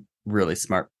that's a really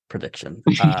smart prediction.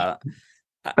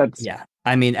 That's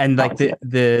I mean, and like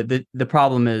the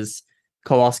problem is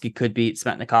Kowalski could beat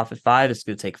Smetnikov at 5. It's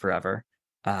going to take forever.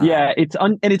 It's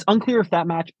unclear if that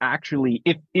match actually,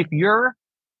 if you're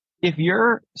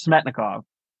Smetnikov.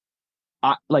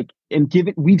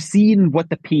 We've seen what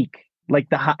the peak, like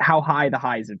how high the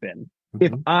highs have been. Mm-hmm.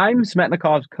 If I'm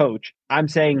Smetnikov's coach, I'm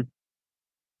saying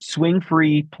swing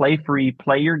free, play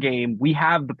your game. We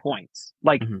have the points.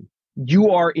 Like,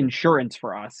 you are insurance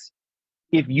for us.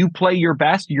 If you play your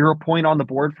best, you're a point on the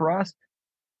board for us.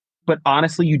 But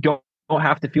honestly, you don't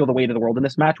have to feel the weight of the world in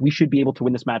this match. We should be able to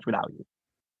win this match without you.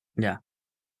 Yeah.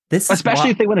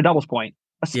 Especially if they win a doubles point.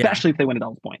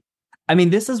 I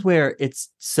mean, this is where it's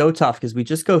so tough, because we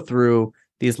just go through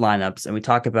these lineups and we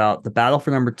talk about the battle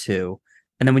for number 2.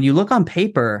 And then when you look on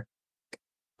paper,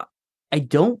 I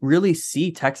don't really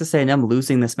see Texas A&M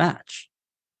losing this match.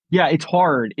 Yeah, it's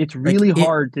hard. It's really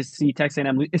hard to see Texas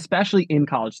A&M, especially in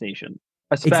College Station.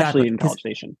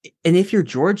 And if you're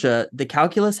Georgia, the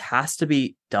calculus has to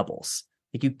be doubles.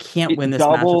 Like, you can't win this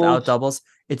match without doubles.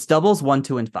 It's doubles 1,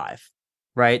 2, and 5,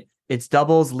 right? It's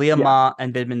doubles Leah Ma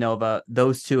and Vidmanova.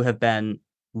 Those 2 have been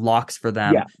locks for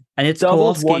them. Yeah. And it's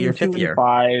doubles Kowalski, 1, 2, and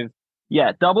 5.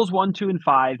 Yeah, doubles 1, 2, and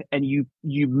 5. And you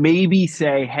maybe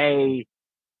say, hey,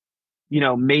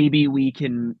 maybe we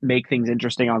can make things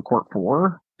interesting on court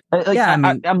 4.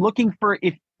 I'm looking for,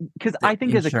 because I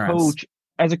think as a coach,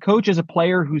 as a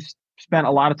player who's spent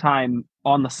a lot of time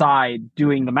on the side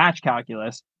doing the match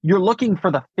calculus, you're looking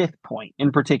for the 5th point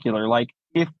in particular. Like,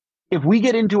 if we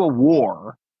get into a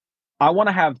war, I want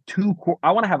to have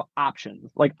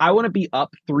options. Like, I want to be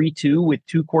up 3-2 with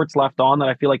 2 courts left on that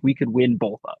I feel like we could win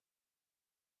both of.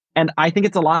 And I think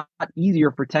it's a lot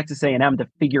easier for Texas A&M to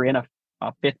figure in a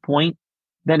 5th point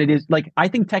than it is. Like, I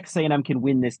think Texas A&M can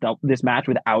win this match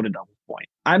without a double point.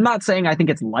 I'm not saying I think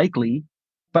it's likely,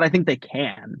 but I think they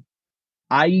can.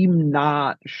 I'm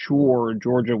not sure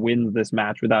Georgia wins this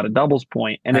match without a doubles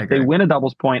point. And if they win a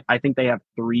doubles point, I think they have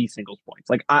 3 singles points.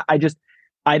 Like,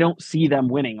 I don't see them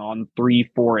winning on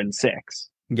 3, 4, and 6.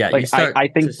 Yeah, like, I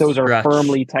think those are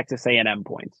firmly Texas A&M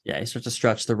points. Yeah, you start to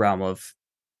stretch the realm of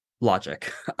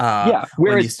logic.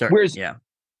 Whereas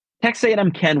Texas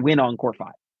A&M can win on court 5,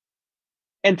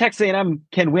 and Texas A&M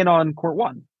can win on court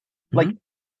 1. Mm-hmm. Like,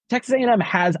 Texas A&M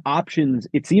has options.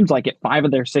 It seems like at 5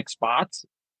 of their 6 spots.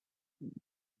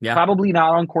 Yeah, probably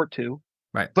not on court 2.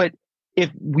 Right, but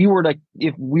if we were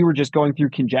just going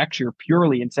through conjecture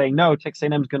purely and saying, no, Texas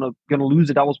A&M is gonna lose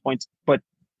the doubles points, but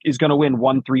is gonna win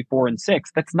 1, 3, 4, and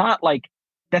 6. That's not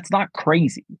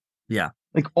crazy. Yeah,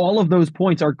 like, all of those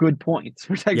points are good points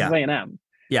for Texas A&M.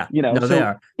 Yeah, So they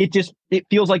are. It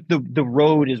feels like the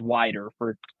road is wider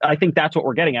for. I think that's what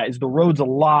we're getting at, is the road's a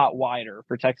lot wider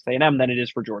for Texas A&M than it is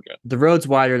for Georgia. The road's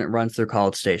wider and it runs through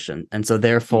College Station, and so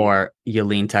therefore you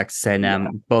lean Texas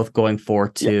A&M, both going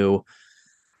 4-2.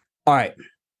 All right,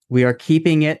 we are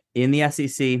keeping it in the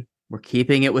SEC. We're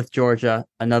keeping it with Georgia.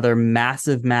 Another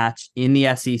massive match in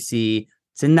the SEC.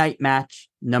 It's a night match.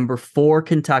 Number 4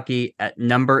 Kentucky at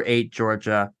number 8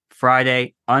 Georgia.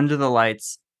 Friday under the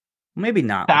lights. Maybe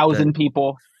not. 1,000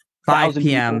 people. 5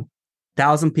 p.m.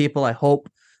 1,000 people. I hope.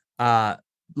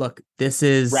 Look, this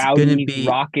is going to be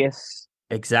raucous.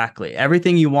 Exactly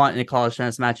everything you want in a college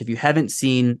tennis match. If you haven't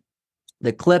seen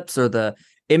the clips or the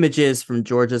images from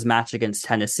Georgia's match against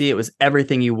Tennessee, it was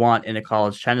everything you want in a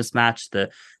college tennis match. The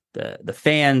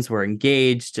fans were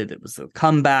engaged. It was a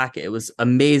comeback. It was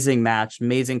amazing match,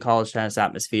 amazing college tennis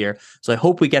atmosphere. So I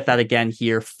hope we get that again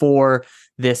here for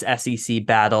this SEC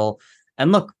battle.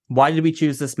 And look, why did we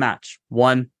choose this match?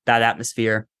 One, that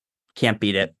atmosphere, can't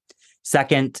beat it.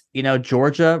 Second,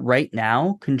 Georgia right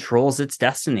now controls its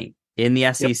destiny in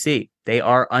the SEC. Yep. They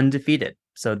are undefeated.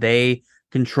 So they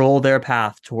control their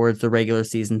path towards the regular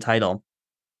season title.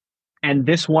 And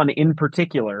this one in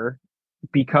particular,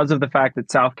 because of the fact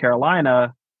that South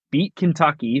Carolina beat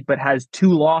Kentucky, but has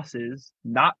 2 losses,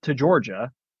 not to Georgia.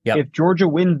 Yep. If Georgia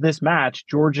wins this match,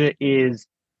 Georgia is,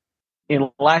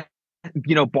 unless,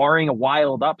 barring a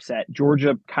wild upset,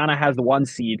 Georgia kind of has the 1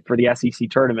 seed for the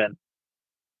SEC tournament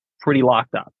pretty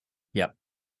locked up.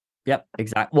 Yep,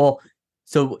 exactly. Well,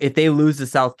 so if they lose to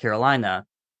South Carolina,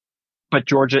 but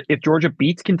if Georgia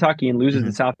beats Kentucky and loses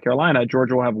to South Carolina,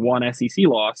 Georgia will have 1 SEC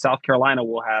loss. South Carolina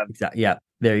will have Yeah,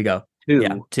 there you go. 2.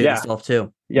 Yeah, 2. Yeah. Still have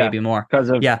 2. Yeah. Maybe more. Because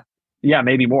of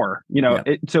maybe more.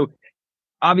 So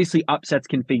obviously upsets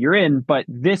can figure in, but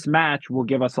this match will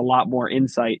give us a lot more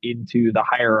insight into the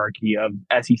hierarchy of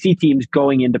SEC teams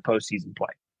going into postseason play.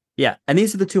 Yeah, and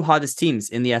these are the 2 hottest teams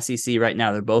in the SEC right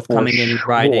now. They're both coming in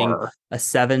riding a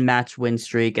 7-match win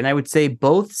streak, and I would say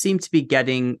both seem to be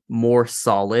getting more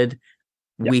solid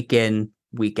week in,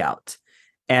 week out.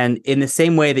 And in the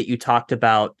same way that you talked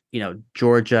about,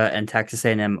 Georgia and Texas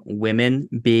A&M women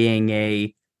being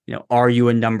a, are you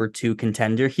a number 2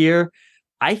 contender here?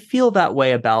 I feel that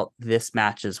way about this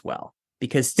match as well,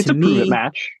 because to me,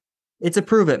 it's a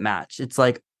prove it match. It's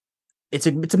like, it's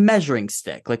a measuring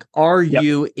stick. Like, are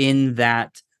you in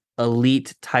that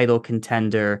elite title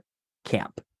contender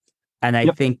camp? And I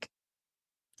think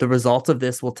the results of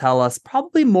this will tell us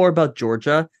probably more about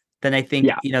Georgia than I think.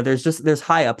 There's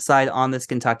high upside on this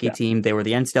Kentucky team. They were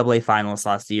the NCAA finalists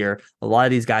last year. A lot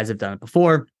of these guys have done it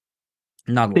before.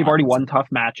 They've already won tough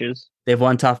matches. They've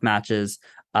won tough matches.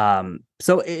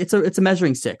 So it's a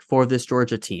measuring stick for this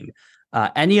Georgia team.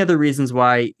 Any other reasons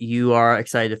why you are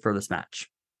excited for this match?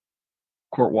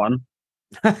 Court 1.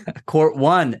 Court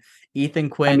 1. Ethan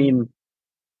Quinn. I mean,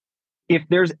 if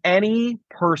there's any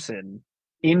person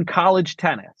in college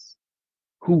tennis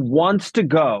who wants to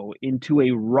go into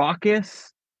a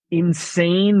raucous,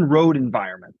 insane road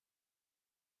environment,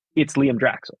 it's Liam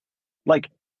Draxl. Like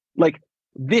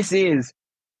this is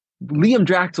Liam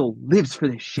Draxl lives for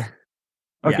this shit.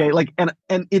 Okay,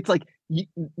 and it's like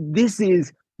this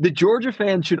is the Georgia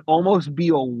fans should almost be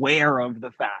aware of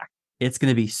the fact it's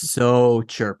going to be so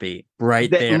chirpy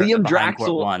right that there. Liam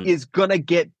Draxl is going to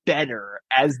get better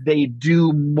as they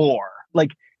do more. Like,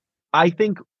 I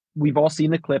think we've all seen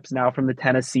the clips now from the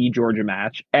Tennessee-Georgia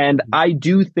match, and I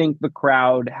do think the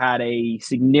crowd had a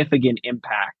significant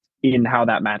impact in how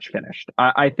that match finished.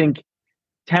 I think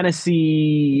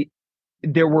Tennessee,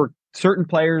 there were certain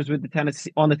players with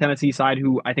on the Tennessee side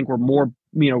who I think were more,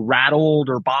 rattled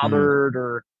or bothered,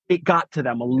 or it got to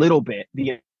them a little bit,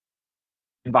 the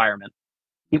environment.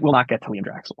 It will not get to Liam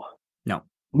Draxl. No.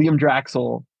 Liam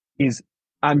Draxl is,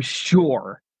 I'm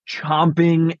sure,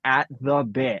 chomping at the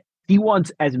bit. He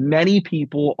wants as many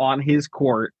people on his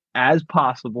court as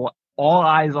possible, all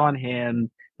eyes on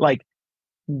him. Like,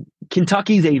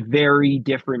 Kentucky's a very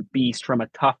different beast from a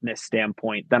toughness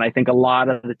standpoint than I think a lot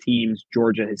of the teams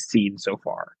Georgia has seen so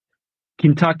far.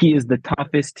 Kentucky is the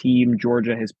toughest team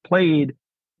Georgia has played.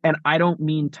 And I don't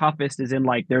mean toughest as in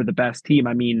like they're the best team.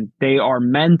 I mean, they are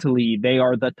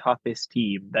the toughest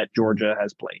team that Georgia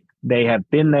has played. They have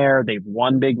been there. They've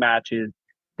won big matches.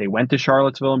 They went to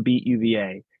Charlottesville and beat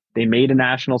UVA. They made a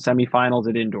national semifinals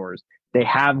at indoors. They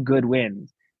have good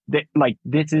wins.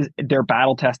 They're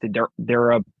battle tested.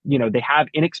 They have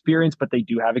inexperience, but they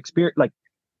do have experience. Like,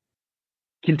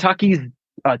 Kentucky's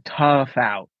a tough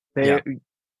out. I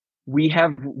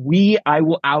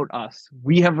will out us.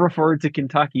 We have referred to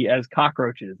Kentucky as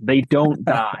cockroaches. They don't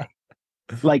die.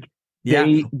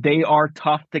 They are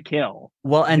tough to kill.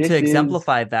 Well, and to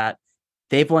exemplify that,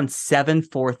 They've won 7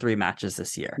 4-3 matches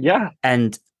this year. Yeah.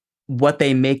 And what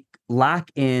they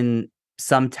lack in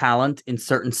some talent in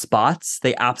certain spots,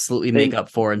 they absolutely make up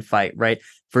for and fight, right?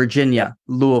 Virginia,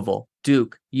 Louisville,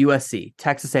 Duke, USC,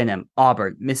 Texas A&M,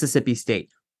 Auburn, Mississippi State,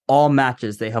 all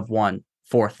matches they have won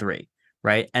 4-3,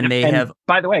 right? And they have,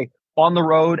 by the way, on the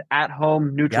road, at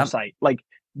home, neutral site, like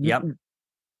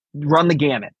run the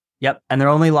gamut. Yep. And their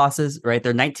only losses, right?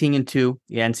 They're 19-2,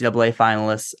 the NCAA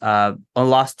finalists,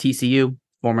 lost TCU,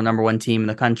 former number 1 team in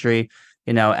the country,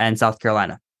 and South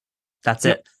Carolina. That's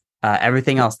it.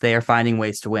 Everything else, they are finding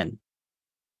ways to win.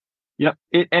 Yep.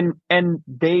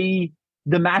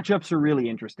 The matchups are really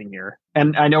interesting here.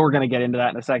 And I know we're going to get into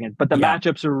that in a second, but the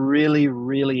matchups are really,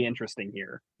 really interesting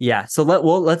here. Yeah. So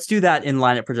let's do that in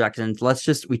lineup projections.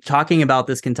 We're talking about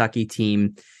this Kentucky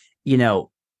team,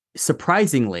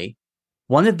 surprisingly,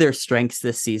 one of their strengths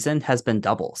this season has been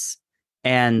doubles.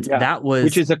 And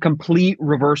which is a complete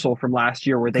reversal from last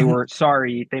year where they were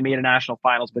they made a national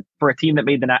finals, but for a team that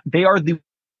made they are the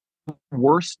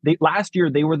worst. Last year,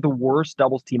 they were the worst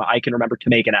doubles team I can remember to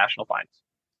make a national finals.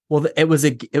 Well, it was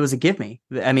a give me.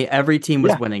 I mean, every team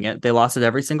was winning it. They lost it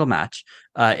every single match,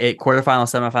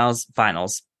 quarterfinals, semifinals,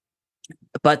 finals.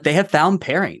 But they have found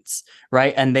pairings,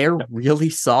 right? And they're really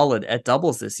solid at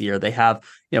doubles this year. They have,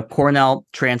 Cornell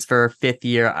transfer 5th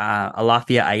year,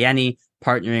 Alafia Ayeni,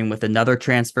 partnering with another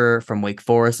transfer from Wake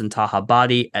Forest and Taha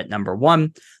Badi at number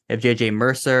 1. They have JJ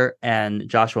Mercer and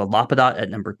Joshua Lapadat at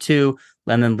number 2,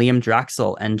 and then Liam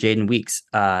Draxel and Jaden Weeks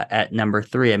at number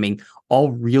 3. I mean,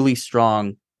 all really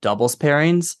strong doubles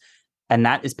pairings, and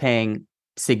that is paying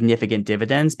significant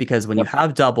dividends because when you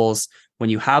have doubles, when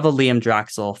you have a Liam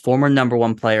Draxel, former number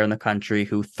 1 player in the country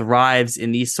who thrives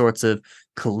in these sorts of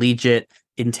collegiate,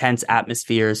 intense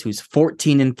atmospheres, who's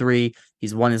 14-3,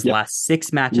 he's won his last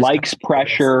 6 matches, likes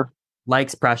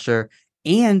pressure,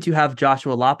 and you have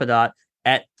Joshua Lapadat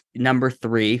at number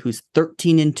 3, who's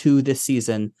 13-2 this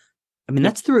season. I mean,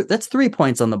 that's 3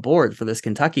 points on the board for this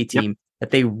Kentucky team that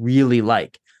they really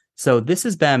like. So this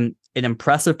has been an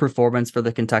impressive performance for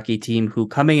the Kentucky team who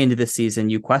coming into the season,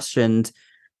 you questioned,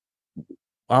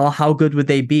 well, how good would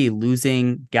they be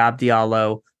losing Gab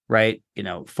Diallo, right?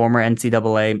 Former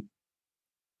NCAA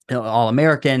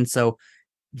All-American. So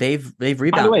they've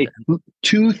rebounded. By the way,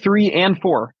 2, 3, and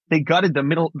 4. They gutted the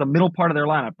middle part of their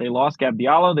lineup. They lost Gab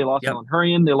Diallo, they lost Alan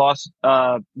Hurrian, they lost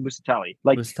Musatelli.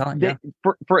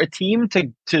 For a team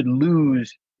to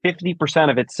lose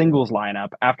 50% of its singles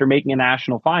lineup after making a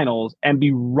national finals and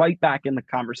be right back in the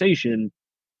conversation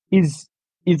is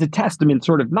a testament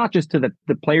sort of not just to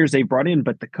the players they brought in,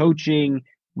 but the coaching.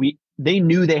 They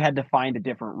knew they had to find a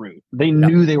different route. They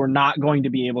knew they were not going to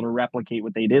be able to replicate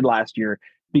what they did last year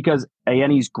because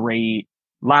Ayeni's great.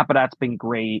 Lapadat's been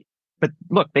great. But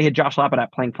look, they had Josh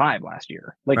Lapadat playing 5 last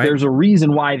year. There's a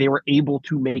reason why they were able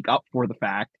to make up for the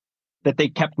fact that they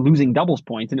kept losing doubles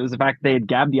points. And it was the fact they had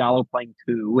Gab Diallo playing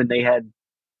 2 and they had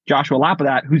Joshua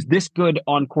Lapadat, who's this good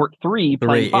on court 3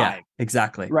 playing 5. Yeah,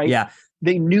 exactly. Right. Yeah.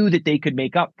 They knew that they could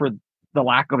make up for the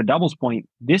lack of a doubles point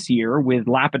this year with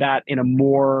Lapadat in a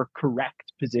more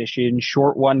correct position,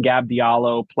 short 1 Gab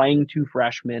Diallo, playing 2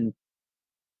 freshmen.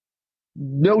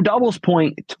 No doubles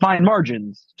point, fine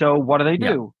margins. So what do?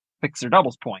 Yeah. Fix their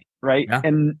doubles point, right? Yeah.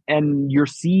 And you're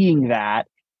seeing that.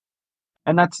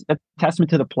 And that's a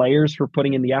testament to the players for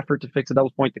putting in the effort to fix a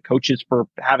doubles point, the coaches for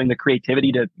having the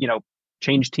creativity to,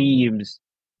 change teams,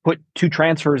 put 2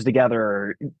 transfers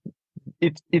together.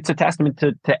 It's a testament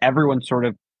to everyone's sort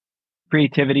of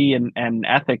creativity and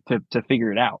ethic to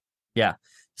figure it out. Yeah.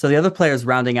 So the other players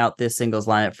rounding out this singles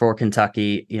lineup for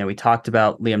Kentucky, we talked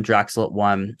about Liam Draxel at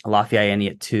 1, Alafia Ayeni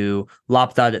at 2,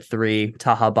 Lapadat at 3,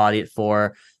 Taha Badi at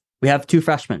 4. We have 2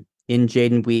 freshmen in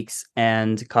Jaden Weeks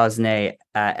and Cosnay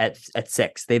at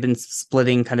 6. They've been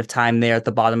splitting kind of time there at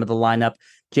the bottom of the lineup.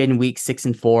 Jaden Weeks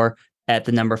 6-4 at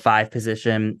the number 5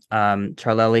 position.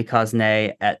 Charlele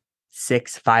Cosnay at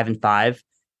 6, 5-5.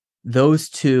 Those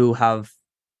 2 have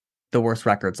the worst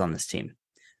records on this team.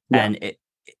 Yeah. And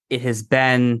it has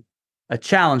been a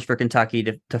challenge for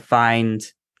Kentucky to find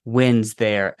wins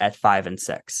there at 5 and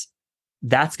 6.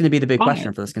 That's going to be the big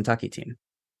question for this Kentucky team.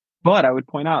 But I would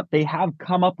point out they have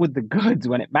come up with the goods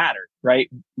when it mattered,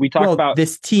 right? We talked about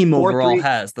this team overall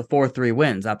has the 4-3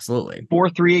 wins. Absolutely.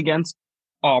 4-3 against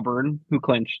Auburn, who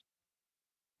clinched.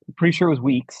 I'm pretty sure it was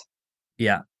Weeks.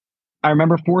 Yeah. I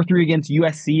remember 4-3 against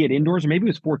USC at indoors, or maybe it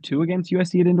was 4-2 against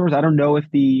USC at indoors. I don't know if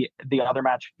the other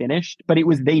match finished, but it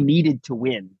was they needed to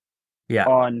win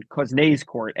on Cosnay's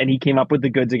court, and he came up with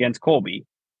the goods against Colby.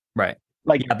 Right.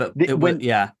 Like, yeah, but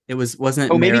wasn't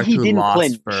it? Oh, maybe he didn't lost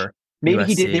clinch. For maybe USC.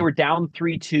 he did. They were down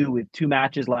 3-2 with 2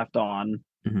 matches left on.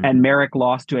 Mm-hmm. and Merrick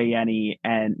lost to Ayeni,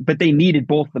 but they needed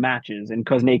both the matches, and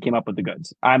Kosnay came up with the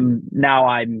goods.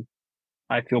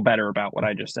 I feel better about what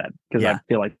I just said because I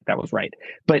feel like that was right.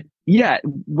 But yeah,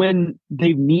 when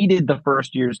they've needed the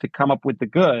first years to come up with the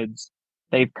goods,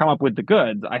 they've come up with the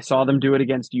goods. I saw them do it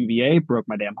against UVA, broke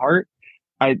my damn heart.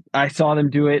 I saw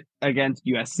them do it against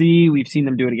USC. We've seen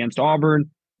them do it against Auburn.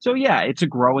 So yeah, it's a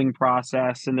growing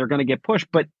process and they're going to get pushed.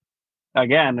 But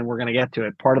again, and we're going to get to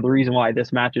it, part of the reason why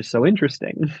this match is so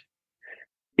interesting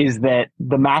is that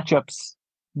the matchups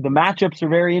are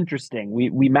very interesting.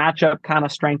 We match up kind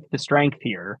of strength to strength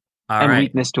here and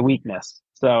weakness to weakness.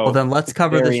 So well, then let's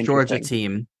cover this Georgia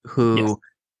team who,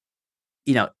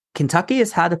 Kentucky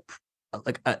has had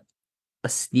a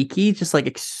sneaky, just like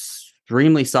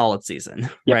extremely solid season,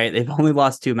 right? They've only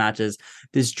lost 2 matches.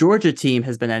 This Georgia team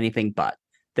has been anything but.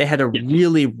 They had a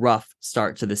really rough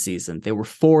start to the season. They were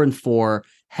 4-4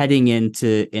 heading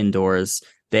into indoors.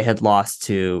 They had lost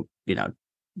to,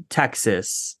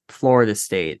 Texas, Florida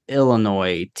State,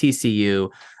 Illinois, TCU,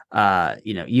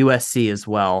 USC as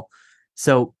well.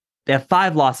 So they have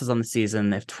 5 losses on the season.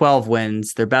 They have 12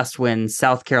 wins. Their best wins,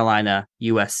 South Carolina,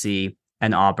 USC,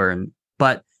 and Auburn.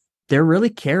 But they're really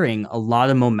carrying a lot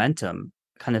of momentum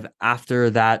kind of after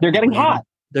that. They're getting hot.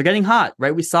 They're getting hot,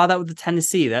 right? We saw that with the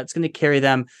Tennessee. That's going to carry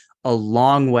them a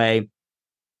long way.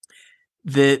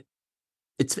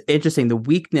 It's interesting. The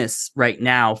weakness right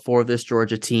now for this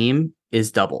Georgia team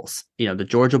is doubles. The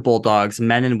Georgia Bulldogs,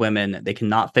 men and women, they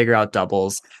cannot figure out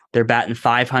doubles. They're batting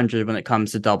 500 when it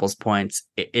comes to doubles points.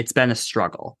 It's been a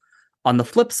struggle. On the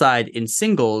flip side, in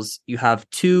singles, you have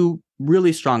 2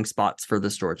 really strong spots for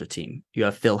this Georgia team. You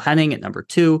have Phil Henning at number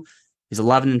 2. He's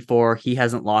 11-4. He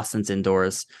hasn't lost since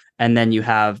indoors. And then you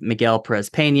have Miguel Perez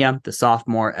Pena, the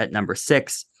sophomore, at number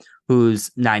 6, who's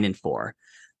 9-4.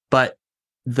 But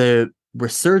the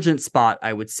resurgent spot,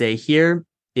 I would say here,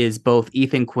 is both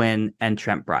Ethan Quinn and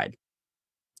Trent Bride.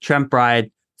 Trent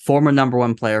Bride, former number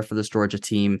 1 player for this Georgia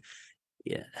team,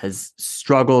 has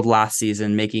struggled last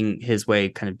season, making his way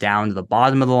kind of down to the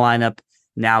bottom of the lineup.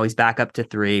 Now he's back up to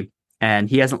 3, and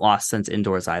he hasn't lost since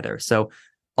indoors either. So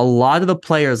a lot of the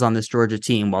players on this Georgia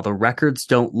team, while the records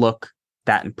don't look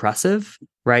that impressive,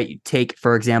 right? You take,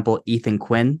 for example, Ethan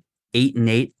Quinn,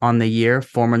 8-8 on the year,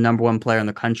 former number 1 player in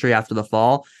the country after the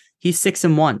fall. He's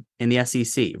 6-1 in the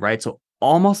SEC, right? So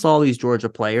almost all these Georgia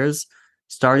players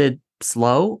started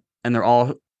slow, and they're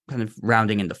all kind of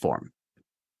rounding into form.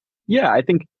 Yeah, I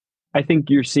think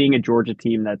you're seeing a Georgia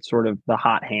team that's sort of the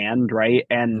hot hand, right?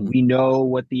 And we know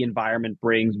what the environment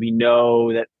brings. We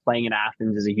know that playing in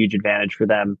Athens is a huge advantage for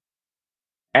them.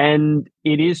 And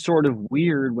it is sort of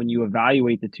weird when you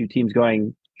evaluate the 2 teams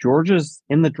going, Georgia's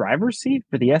in the driver's seat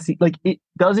for the SEC. Like, it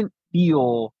doesn't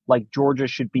feel like Georgia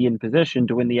should be in position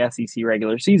to win the SEC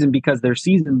regular season because their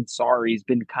season, has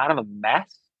been kind of a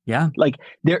mess. Yeah. Like,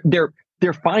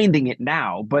 they're finding it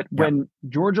now. But when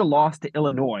Georgia lost to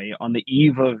Illinois on the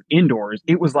eve of indoors,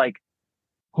 it was like,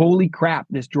 holy crap,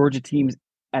 this Georgia team's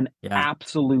an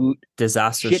absolute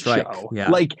disaster strike. Show. Yeah.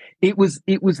 Like, it was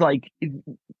like,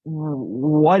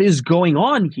 what is going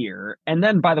on here? And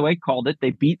then, by the way, called it.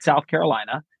 They beat South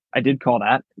Carolina. I did call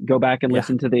that. Go back and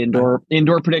listen to the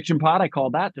indoor prediction pod. I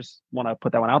called that. Just want to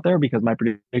put that one out there because my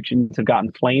predictions have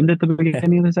gotten flamed at the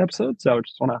beginning of this episode. So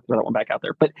just want to throw that one back out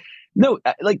there. But no,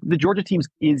 like, the Georgia team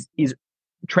is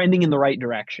trending in the right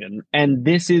direction. And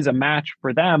this is a match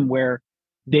for them where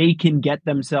they can get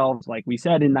themselves, like we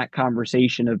said, in that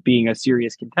conversation of being a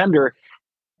serious contender.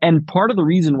 And part of the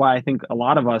reason why I think a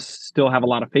lot of us still have a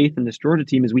lot of faith in this Georgia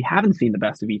team is we haven't seen the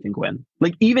best of Ethan Quinn.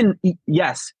 Like,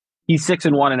 yes, he's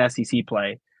 6-1 in SEC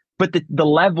play, but the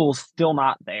level's still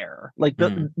not there. Like,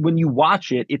 when you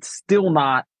watch it, it's still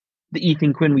not the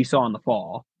Ethan Quinn we saw in the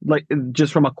fall, like,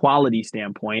 just from a quality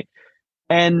standpoint.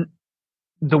 And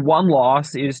the one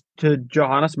loss is to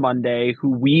Johannes Monday, who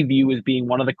we view as being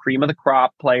one of the cream of the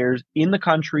crop players in the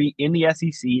country, in the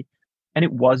SEC, and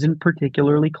it wasn't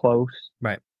particularly close.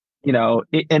 Right.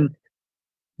 And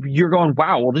you're going,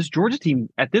 wow, well, this Georgia team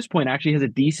at this point actually has a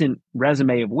decent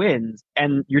resume of wins,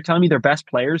 and you're telling me their best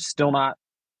players still not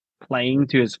playing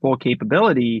to his full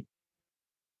capability.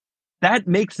 That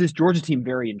makes this Georgia team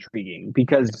very intriguing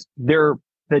because they're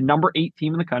the number 8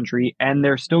 team in the country, and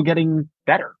they're still getting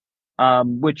better.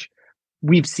 Which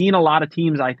we've seen a lot of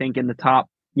teams, I think, in the top,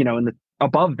 in the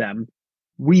above them,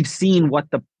 we've seen what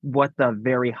the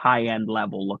very high end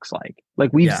level looks like.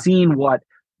 Like, we've seen what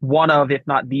one of, if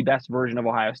not the best version of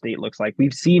Ohio State looks like.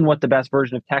 We've seen what the best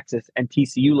version of Texas and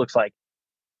TCU looks like.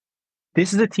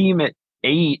 This is a team at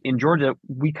 8 in Georgia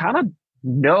we kind of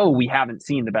know we haven't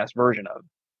seen the best version of.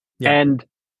 Yeah. And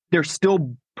they're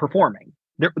still performing.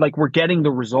 They're like, we're getting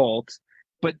the results,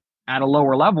 but at a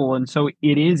lower level. And so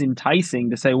it is enticing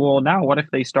to say, well, now what if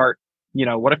they start,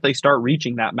 what if they start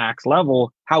reaching that max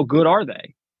level? How good are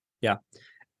they? Yeah.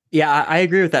 Yeah, I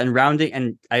agree with that. And rounding,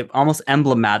 and I almost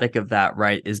emblematic of that,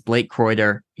 right, is Blake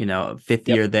Kreuter, fifth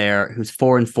year there, who's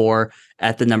 4-4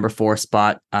 at the number 4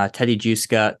 spot. Teddy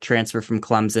Juska, transfer from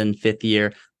Clemson, fifth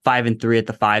year, 5-3 at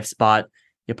the 5 spot.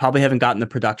 You probably haven't gotten the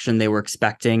production they were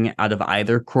expecting out of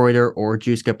either Kreuter or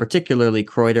Juska, particularly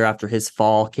Kreuter after his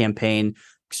fall campaign,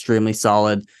 extremely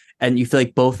solid. And you feel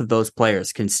like both of those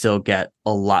players can still get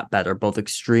a lot better, both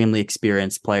extremely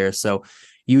experienced players. So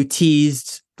you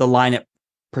teased the lineup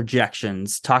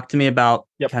projections. Talk to me about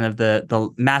kind of the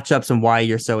matchups and why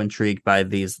you're so intrigued by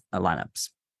these lineups.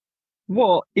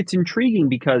 Well, it's intriguing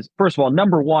because, first of all,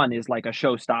 number one is like a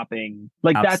show-stopping.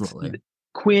 Like Absolutely. That's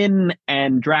Quinn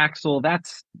and Draxel.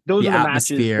 Those are the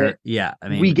atmosphere. Matches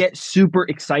that we get super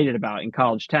excited about in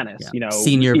college tennis.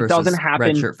 Senior versus doesn't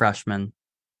happen. Redshirt freshman.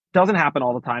 Doesn't happen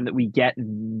all the time that we get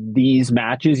these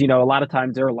matches. A lot of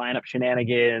times there are lineup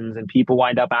shenanigans and people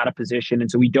wind up out of position. And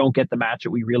so we don't get the match that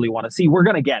we really want to see. We're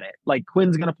going to get it. Like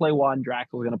Quinn's going to play one,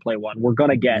 Draxel's going to play one. We're going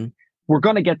to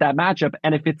get that matchup.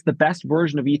 And if it's the best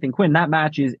version of Ethan Quinn, that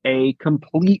match is a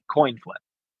complete coin flip.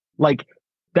 Like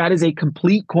that is a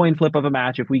complete coin flip of a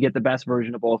match if we get the best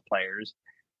version of both players.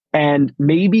 And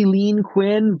maybe lean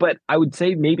Quinn, but I would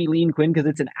say maybe lean Quinn because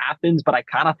it's in Athens, but I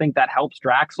kind of think that helps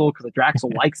Draxel because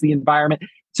Draxel likes the environment.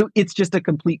 So it's just a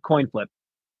complete coin flip.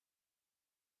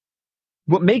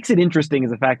 What makes it interesting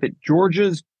is the fact that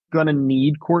Georgia's going to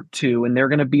need court 2, and they're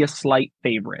going to be a slight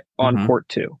favorite on court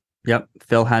 2. Yep.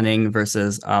 Phil Henning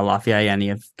versus Lafayette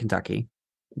of Kentucky.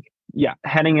 Yeah,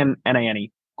 Henning and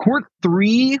Ayeni. Court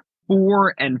 3,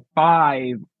 4, and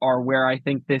 5 are where I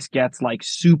think this gets like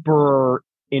super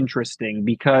interesting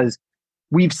because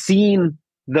we've seen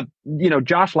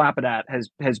Josh Lapidat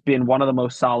has been one of the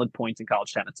most solid points in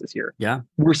college tennis this year. Yeah.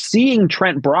 We're seeing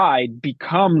Trent Bride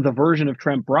become the version of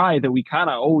Trent Bride that we kind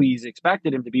of always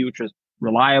expected him to be, which was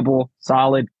reliable,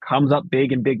 solid, comes up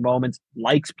big in big moments,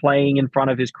 likes playing in front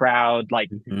of his crowd. Like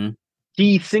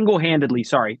he single-handedly,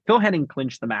 Phil Henning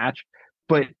clinched the match,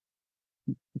 but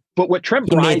what Trent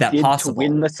Bride did to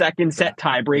win the second set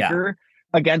tiebreaker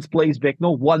against Blaise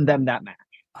Bicknell won them that match.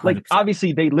 100%. Like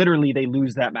obviously they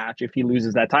lose that match if he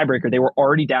loses that tiebreaker. They were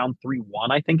already down 3-1,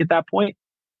 I think, at that point.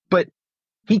 But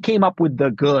he came up with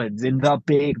the goods in the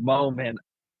big moment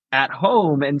at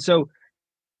home. And so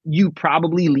you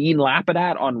probably lean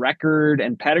Lapidat on record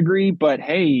and pedigree, but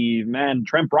hey, man,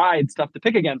 Trent Bride's tough to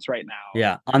pick against right now.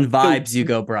 Yeah. On vibes, you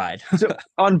go Bride. So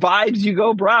on vibes, you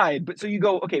go Bride. But so you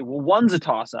go, okay, well, 1's a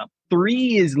toss-up.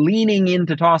 3 is leaning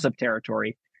into toss-up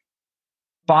territory.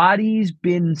 Body's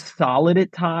been solid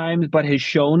at times, but has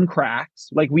shown cracks.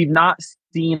 Like we've not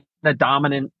seen a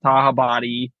dominant Taha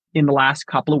Body in the last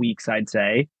couple of weeks, I'd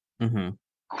say.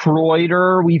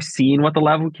 Kreuter, we've seen what the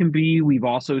level can be. We've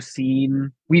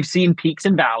seen peaks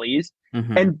and valleys,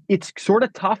 and it's sort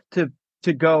of tough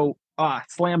to go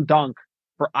slam dunk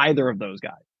for either of those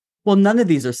guys. Well, none of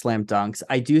these are slam dunks.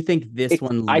 I do think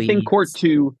I think court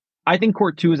two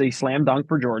is a slam dunk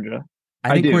for Georgia.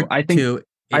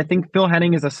 I think Phil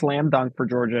Henning is a slam dunk for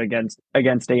Georgia against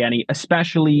Ayeni,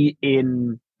 especially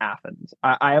in Athens.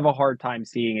 I have a hard time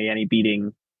seeing Ayeni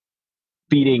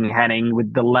beating Henning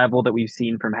with the level that we've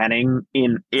seen from Henning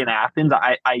in Athens.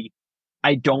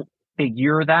 I don't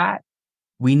figure that.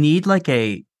 We need like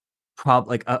a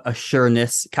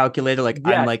sureness calculator. Like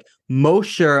I'm like most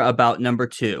sure about number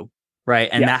 2, right?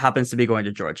 And that happens to be going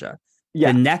to Georgia.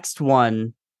 The next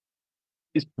one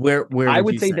is where I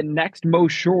would say the next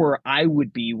most sure I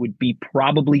would be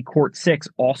probably court 6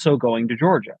 also going to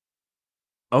Georgia.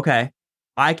 Okay.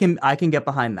 I can get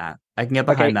behind that. I can get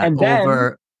behind that. And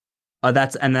over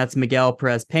that's Miguel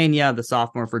Perez Pena, the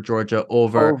sophomore for Georgia,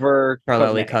 over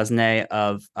Charlie Cosne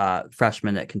of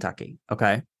freshman at Kentucky.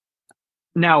 Okay.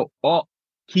 Now,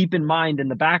 keep in mind in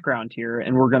the background here,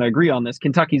 and we're going to agree on this,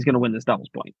 Kentucky's going to win this doubles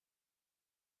point.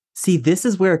 See, this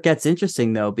is where it gets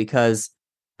interesting, though, because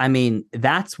I mean,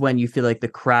 that's when you feel like the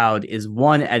crowd is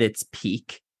at its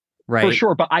peak, right? For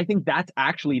sure. But I think that's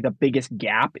actually the biggest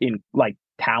gap in like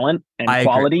talent and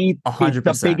quality. 100%.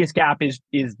 The biggest gap is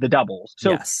the doubles.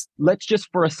 So let's just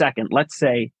for a second, let's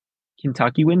say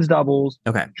Kentucky wins doubles.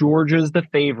 Okay. Georgia's the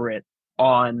favorite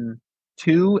on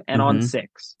 2 and on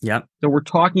 6. Yep. So we're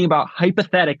talking about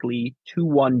hypothetically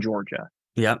 2-1 Georgia.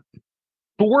 Yep.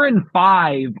 4 and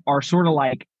 5 are sort of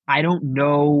like, I don't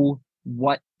know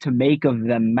what to make of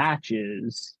them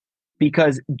matches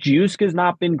because Juska's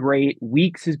not been great.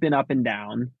 Weeks has been up and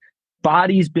down.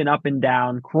 Body's been up and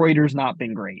down. Kreuter's not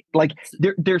been great. Like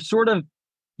they're sort of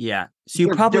Yeah. So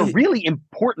they're really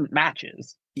important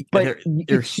matches, but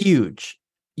they're huge.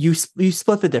 You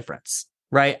split the difference,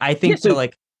 right? I think the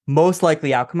like most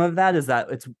likely outcome of that is that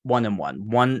it's 1-1.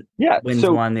 One wins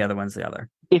one, the other one's the other.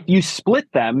 If you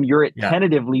split them, you're at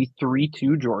tentatively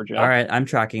 3-2 Georgia. All right, I'm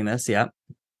tracking this. Yeah.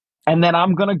 And then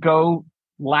I'm gonna go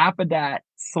Lapidat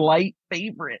slight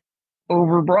favorite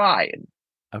over Bride.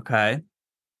 Okay.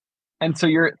 And so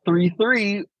you're at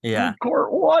 3-3. Yeah.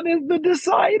 Court 1 is the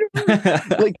decider. By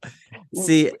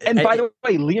the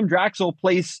way, Liam Draxel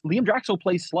plays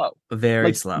slow.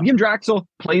 Very slow. Liam Draxel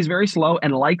plays very slow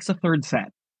and likes a third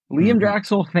set. Liam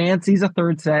Draxel fancies a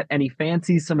third set and he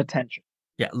fancies some attention.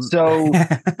 Yeah. So,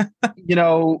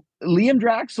 Liam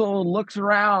Draxel looks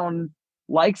around,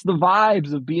 likes the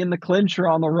vibes of being the clincher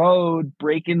on the road,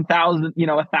 breaking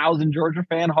 1,000 Georgia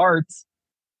fan hearts.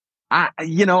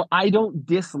 I don't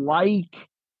dislike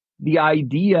the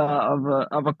idea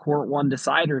of a court 1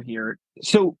 decider here.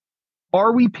 So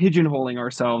are we pigeonholing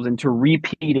ourselves into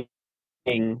repeating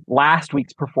last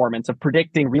week's performance of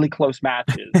predicting really close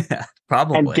matches?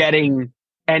 Probably.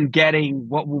 And getting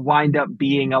what will wind up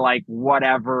being a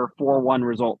whatever 4-1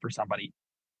 result for somebody?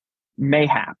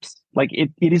 Mayhaps.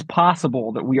 It is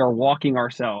possible that we are walking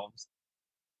ourselves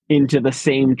into the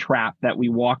same trap that we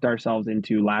walked ourselves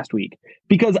into last week.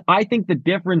 Because I think the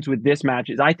difference with this match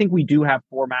is I think we do have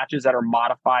 4 matches that are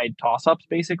modified toss-ups,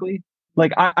 basically.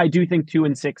 I do think 2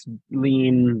 and 6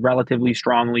 lean relatively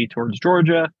strongly towards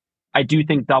Georgia. I do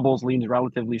think doubles leans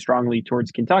relatively strongly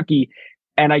towards Kentucky.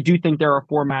 And I do think there are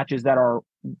 4 matches that are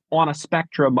on a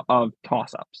spectrum of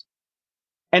toss-ups.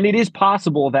 And it is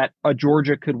possible that a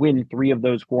Georgia could win 3 of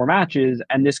those 4 matches,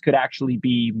 and this could actually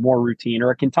be more routine, or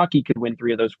a Kentucky could win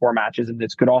 3 of those 4 matches, and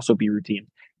this could also be routine.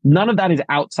 None of that is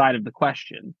outside of the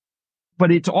question,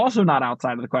 but it's also not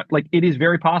outside of the question. It is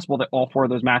very possible that all 4 of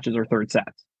those matches are third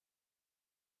sets.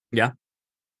 Yeah.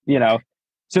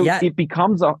 So it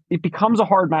becomes a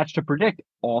hard match to predict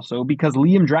also because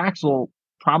Liam Draxel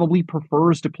probably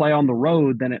prefers to play on the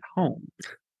road than at home.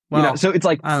 Well, so it's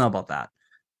I don't know about that.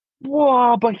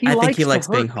 Well, but he likes to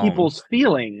hurt people's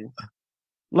feelings.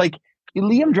 Liam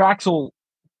Draxel,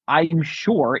 I'm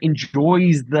sure,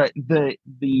 enjoys the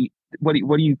what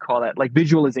do you call that?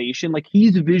 Visualization.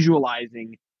 He's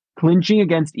visualizing clinching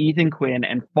against Ethan Quinn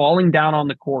and falling down on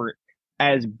the court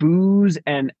as boos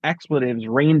and expletives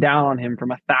rain down on him from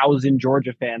 1,000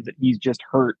 Georgia fans that he's just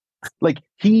hurt.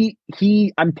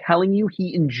 I'm telling you,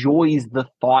 he enjoys the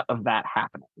thought of that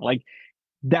happening.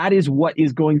 That is what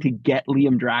is going to get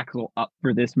Liam Draxel up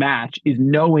for this match, is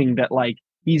knowing that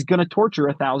he's going to torture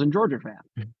 1,000 Georgia fans.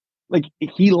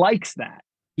 He likes that.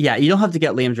 Yeah, you don't have to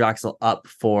get Liam Draxel up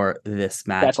for this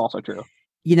match. That's also true.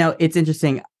 It's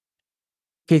interesting.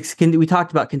 We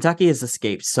talked about Kentucky has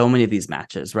escaped so many of these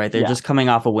matches, right? They're just coming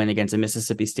off a win against a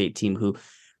Mississippi State team who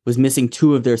was missing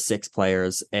 2 of their 6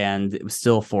 players, and it was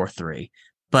still 4-3.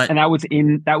 And that was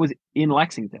in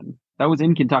Lexington. That was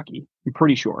in Kentucky. I'm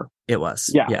pretty sure. It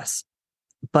was. Yeah. Yes.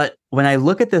 But when I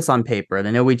look at this on paper, and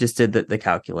I know we just did the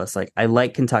calculus, I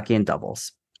like Kentucky in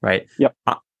doubles, right? Yep.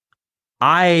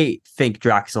 I think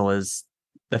Draxel is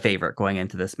the favorite going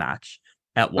into this match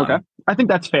at 1. Okay. I think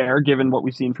that's fair given what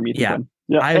we've seen from Ethan Quinn.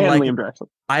 Yeah. Liam Draxel.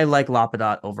 I like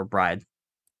Lapidat over Bride.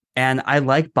 And I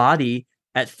like Body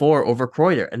at 4 over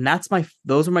Kreuter. And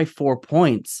those are my 4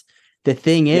 points. The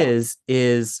thing is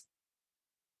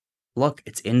look,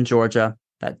 it's in Georgia.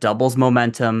 That doubles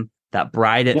momentum. That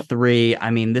Bride at 3.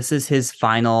 I mean, this is his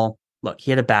final. Look,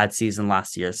 he had a bad season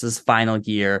last year. This is his final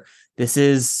year. This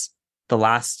is the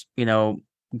last,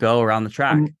 go around the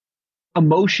track.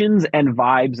 Emotions and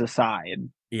vibes aside,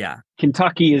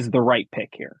 Kentucky is the right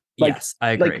pick here. Yes, I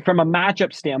agree. From a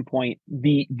matchup standpoint,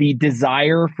 the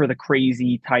desire for the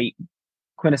crazy tight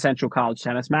quintessential college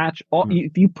tennis match,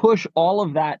 if you push all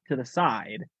of that to the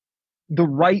side, the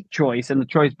right choice, and the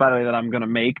choice, by the way, that I'm going to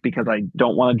make because I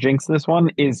don't want to jinx this one,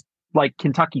 is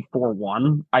Kentucky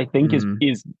 4-1. I think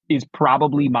is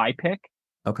probably my pick.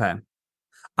 Okay,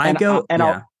 I'll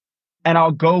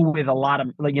go with a lot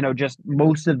of just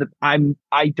most of the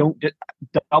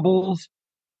doubles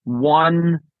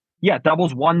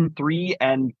 1-3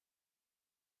 and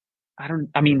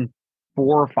 4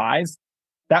 or 5.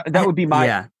 That would be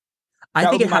my I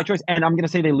think it's my choice, and I'm going to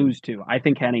say they lose 2. I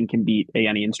think Henning can beat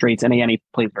A&E in straights, and A&E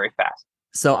plays very fast.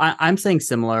 So I'm saying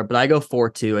similar, but I go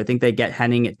 4-2. I think they get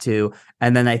Henning at 2,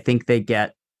 and then I think they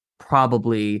get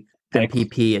probably 6.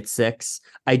 MPP at 6.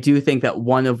 I do think that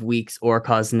one of Weeks or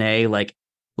Cosnay,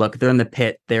 look, they're in the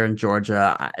pit. They're in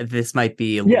Georgia. This might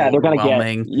be a little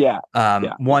overwhelming.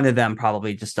 One of them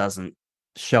probably just doesn't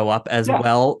show up as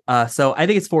well. So I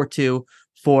think it's 4-2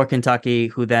 for Kentucky,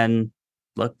 who then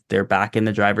look, they're back in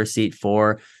the driver's seat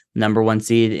for number 1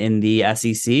 seed in the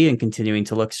SEC and continuing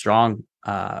to look strong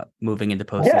moving into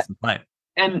postseason play.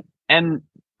 And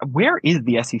where is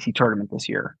the SEC tournament this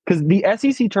year? Because the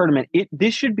SEC tournament,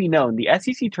 this should be known. The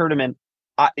SEC tournament,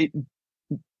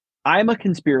 I'm a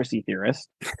conspiracy theorist,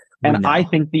 and I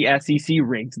think the SEC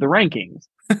rigs the rankings.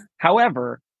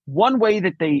 However, one way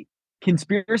that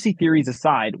conspiracy theories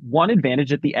aside, one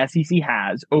advantage that the SEC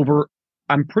has over,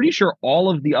 I'm pretty sure, all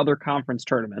of the other conference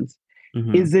tournaments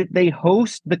is that they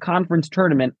host the conference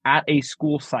tournament at a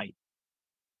school site.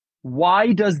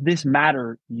 Why does this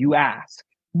matter, you ask?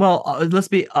 Well, let's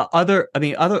be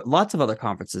lots of other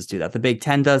conferences do that. The Big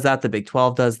 10 does that. The Big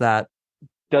 12 does that.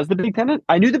 Does the Big 10?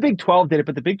 I knew the Big 12 did it,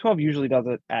 but the Big 12 usually does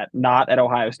it not at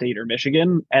Ohio State or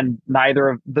Michigan. And neither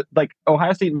of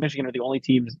Ohio State and Michigan are the only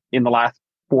teams in the last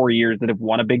 4 years that have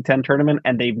won a Big 10 tournament,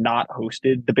 and they've not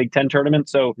hosted the Big 10 tournament.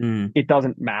 So it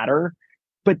doesn't matter.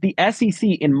 But the SEC,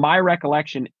 in my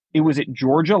recollection, it was at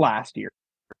Georgia last year.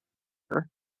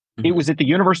 It was at the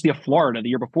University of Florida the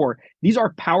year before. These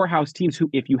are powerhouse teams who,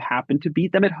 if you happen to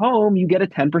beat them at home, you get a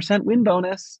 10% win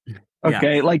bonus.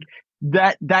 Okay. Yeah. Like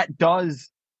that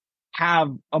does have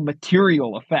a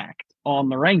material effect on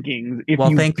the rankings.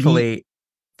 Thankfully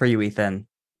for you, Ethan,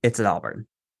 it's at Auburn.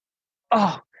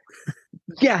 Oh,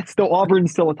 yes. Though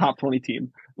Auburn's still a top 20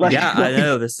 team. I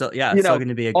know. It's still going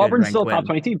to be a good Auburn's still a win. top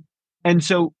 20 team. And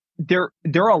so there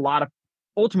are a lot of,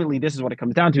 ultimately, this is what it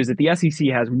comes down to, is that the SEC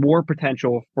has more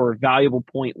potential for valuable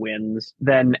point wins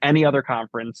than any other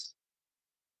conference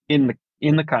in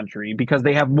the country, because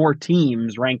they have more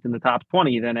teams ranked in the top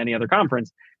 20 than any other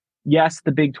conference. Yes,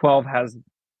 the Big 12 has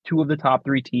 2 of the top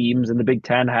 3 teams, and the Big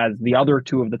 10 has the other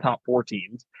 2 of the top 4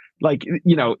 teams. Like,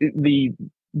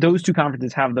 those 2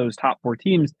 conferences have those top 4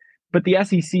 teams, but the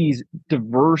SEC's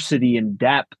diversity and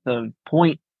depth of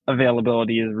point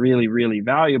availability is really, really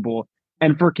valuable.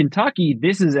 And for Kentucky,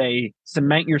 this is a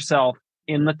cement yourself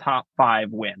in the top 5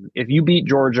 win. If you beat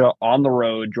Georgia on the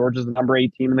road, Georgia's the number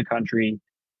 8 team in the country.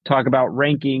 Talk about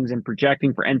rankings and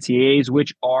projecting for NCAAs,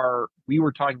 which are, we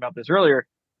were talking about this earlier,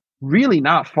 really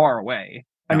not far away.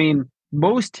 No. I mean,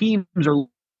 most teams are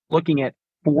looking at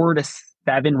 4 to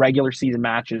 7 regular season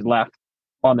matches left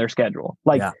on their schedule.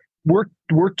 We're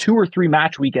 2 or 3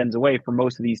 match weekends away for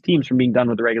most of these teams from being done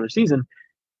with the regular season.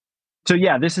 So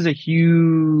yeah, this is a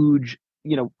huge,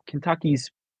 Kentucky's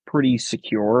pretty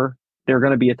secure. They're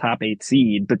going to be a top 8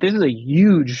 seed, but this is a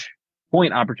huge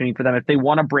point opportunity for them if they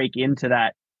want to break into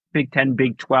that Big 10,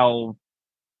 Big 12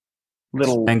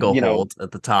 little stranglehold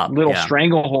at the top,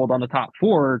 stranglehold on the top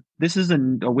 4. This is a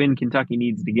win Kentucky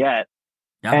needs to get.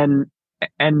 Yeah.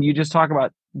 And you just talk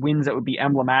about wins that would be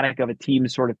emblematic of a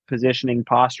team's sort of positioning,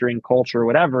 posturing, culture,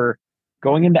 whatever.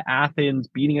 Going into Athens,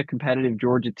 beating a competitive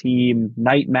Georgia team,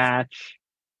 night match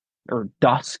or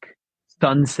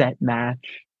sunset match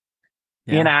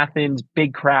in Athens,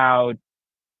 big crowd.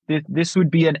 This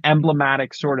would be an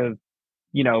emblematic sort of,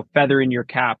 feather in your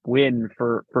cap win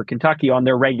for Kentucky on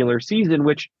their regular season,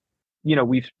 which,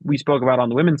 we spoke about on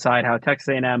the women's side, how Texas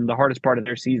A&M, the hardest part of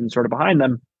their season sort of behind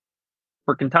them.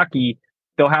 For Kentucky,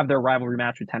 they'll have their rivalry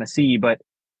match with Tennessee, but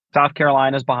South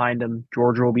Carolina's behind them.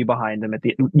 Georgia will be behind them. At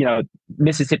the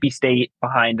Mississippi State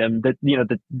behind them.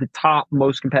 The top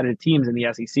most competitive teams in the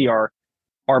SEC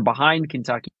are behind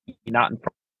Kentucky, not in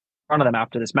front of them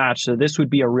after this match. So this would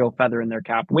be a real feather in their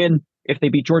cap win if they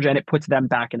beat Georgia, and it puts them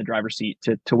back in the driver's seat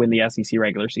to win the SEC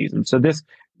regular season. So this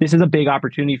is a big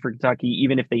opportunity for Kentucky,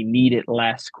 even if they need it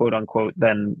less, quote unquote,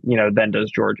 than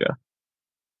does Georgia.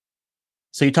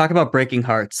 So you talk about breaking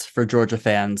hearts for Georgia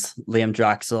fans. Liam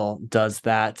Draxel does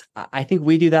that. I think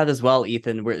we do that as well,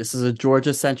 Ethan. This is a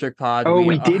Georgia-centric pod.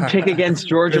 We did pick against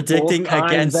Georgia. Predicting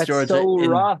against That's Georgia so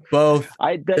rough. Both.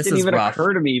 That didn't even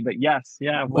occur to me, but yes.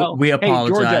 Yeah. Well, we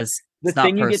apologize. Hey, Georgia, the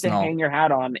thing you personal. get to hang your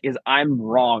hat on is I'm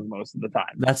wrong most of the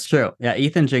time. That's true. Yeah,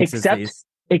 Ethan jinxes these.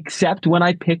 Except when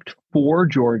I picked for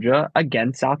Georgia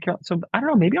against South Carolina. So I don't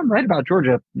know, maybe I'm right about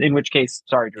Georgia, in which case,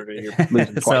 sorry, Georgia, you're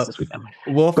losing twice this weekend.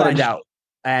 We'll find out.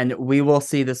 And we will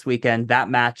see this weekend that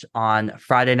match on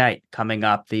Friday night coming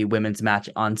up, the women's match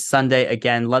on Sunday.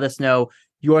 Again, let us know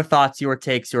your thoughts, your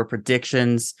takes, your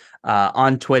predictions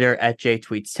on Twitter at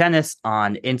JTweetsTennis,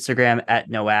 on Instagram at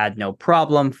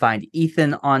NoAdNoProblem. Find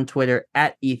Ethan on Twitter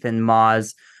at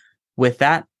EthanMoz. With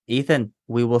that, Ethan,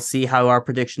 we will see how our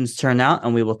predictions turn out,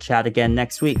 and we will chat again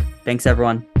next week. Thanks,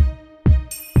 everyone.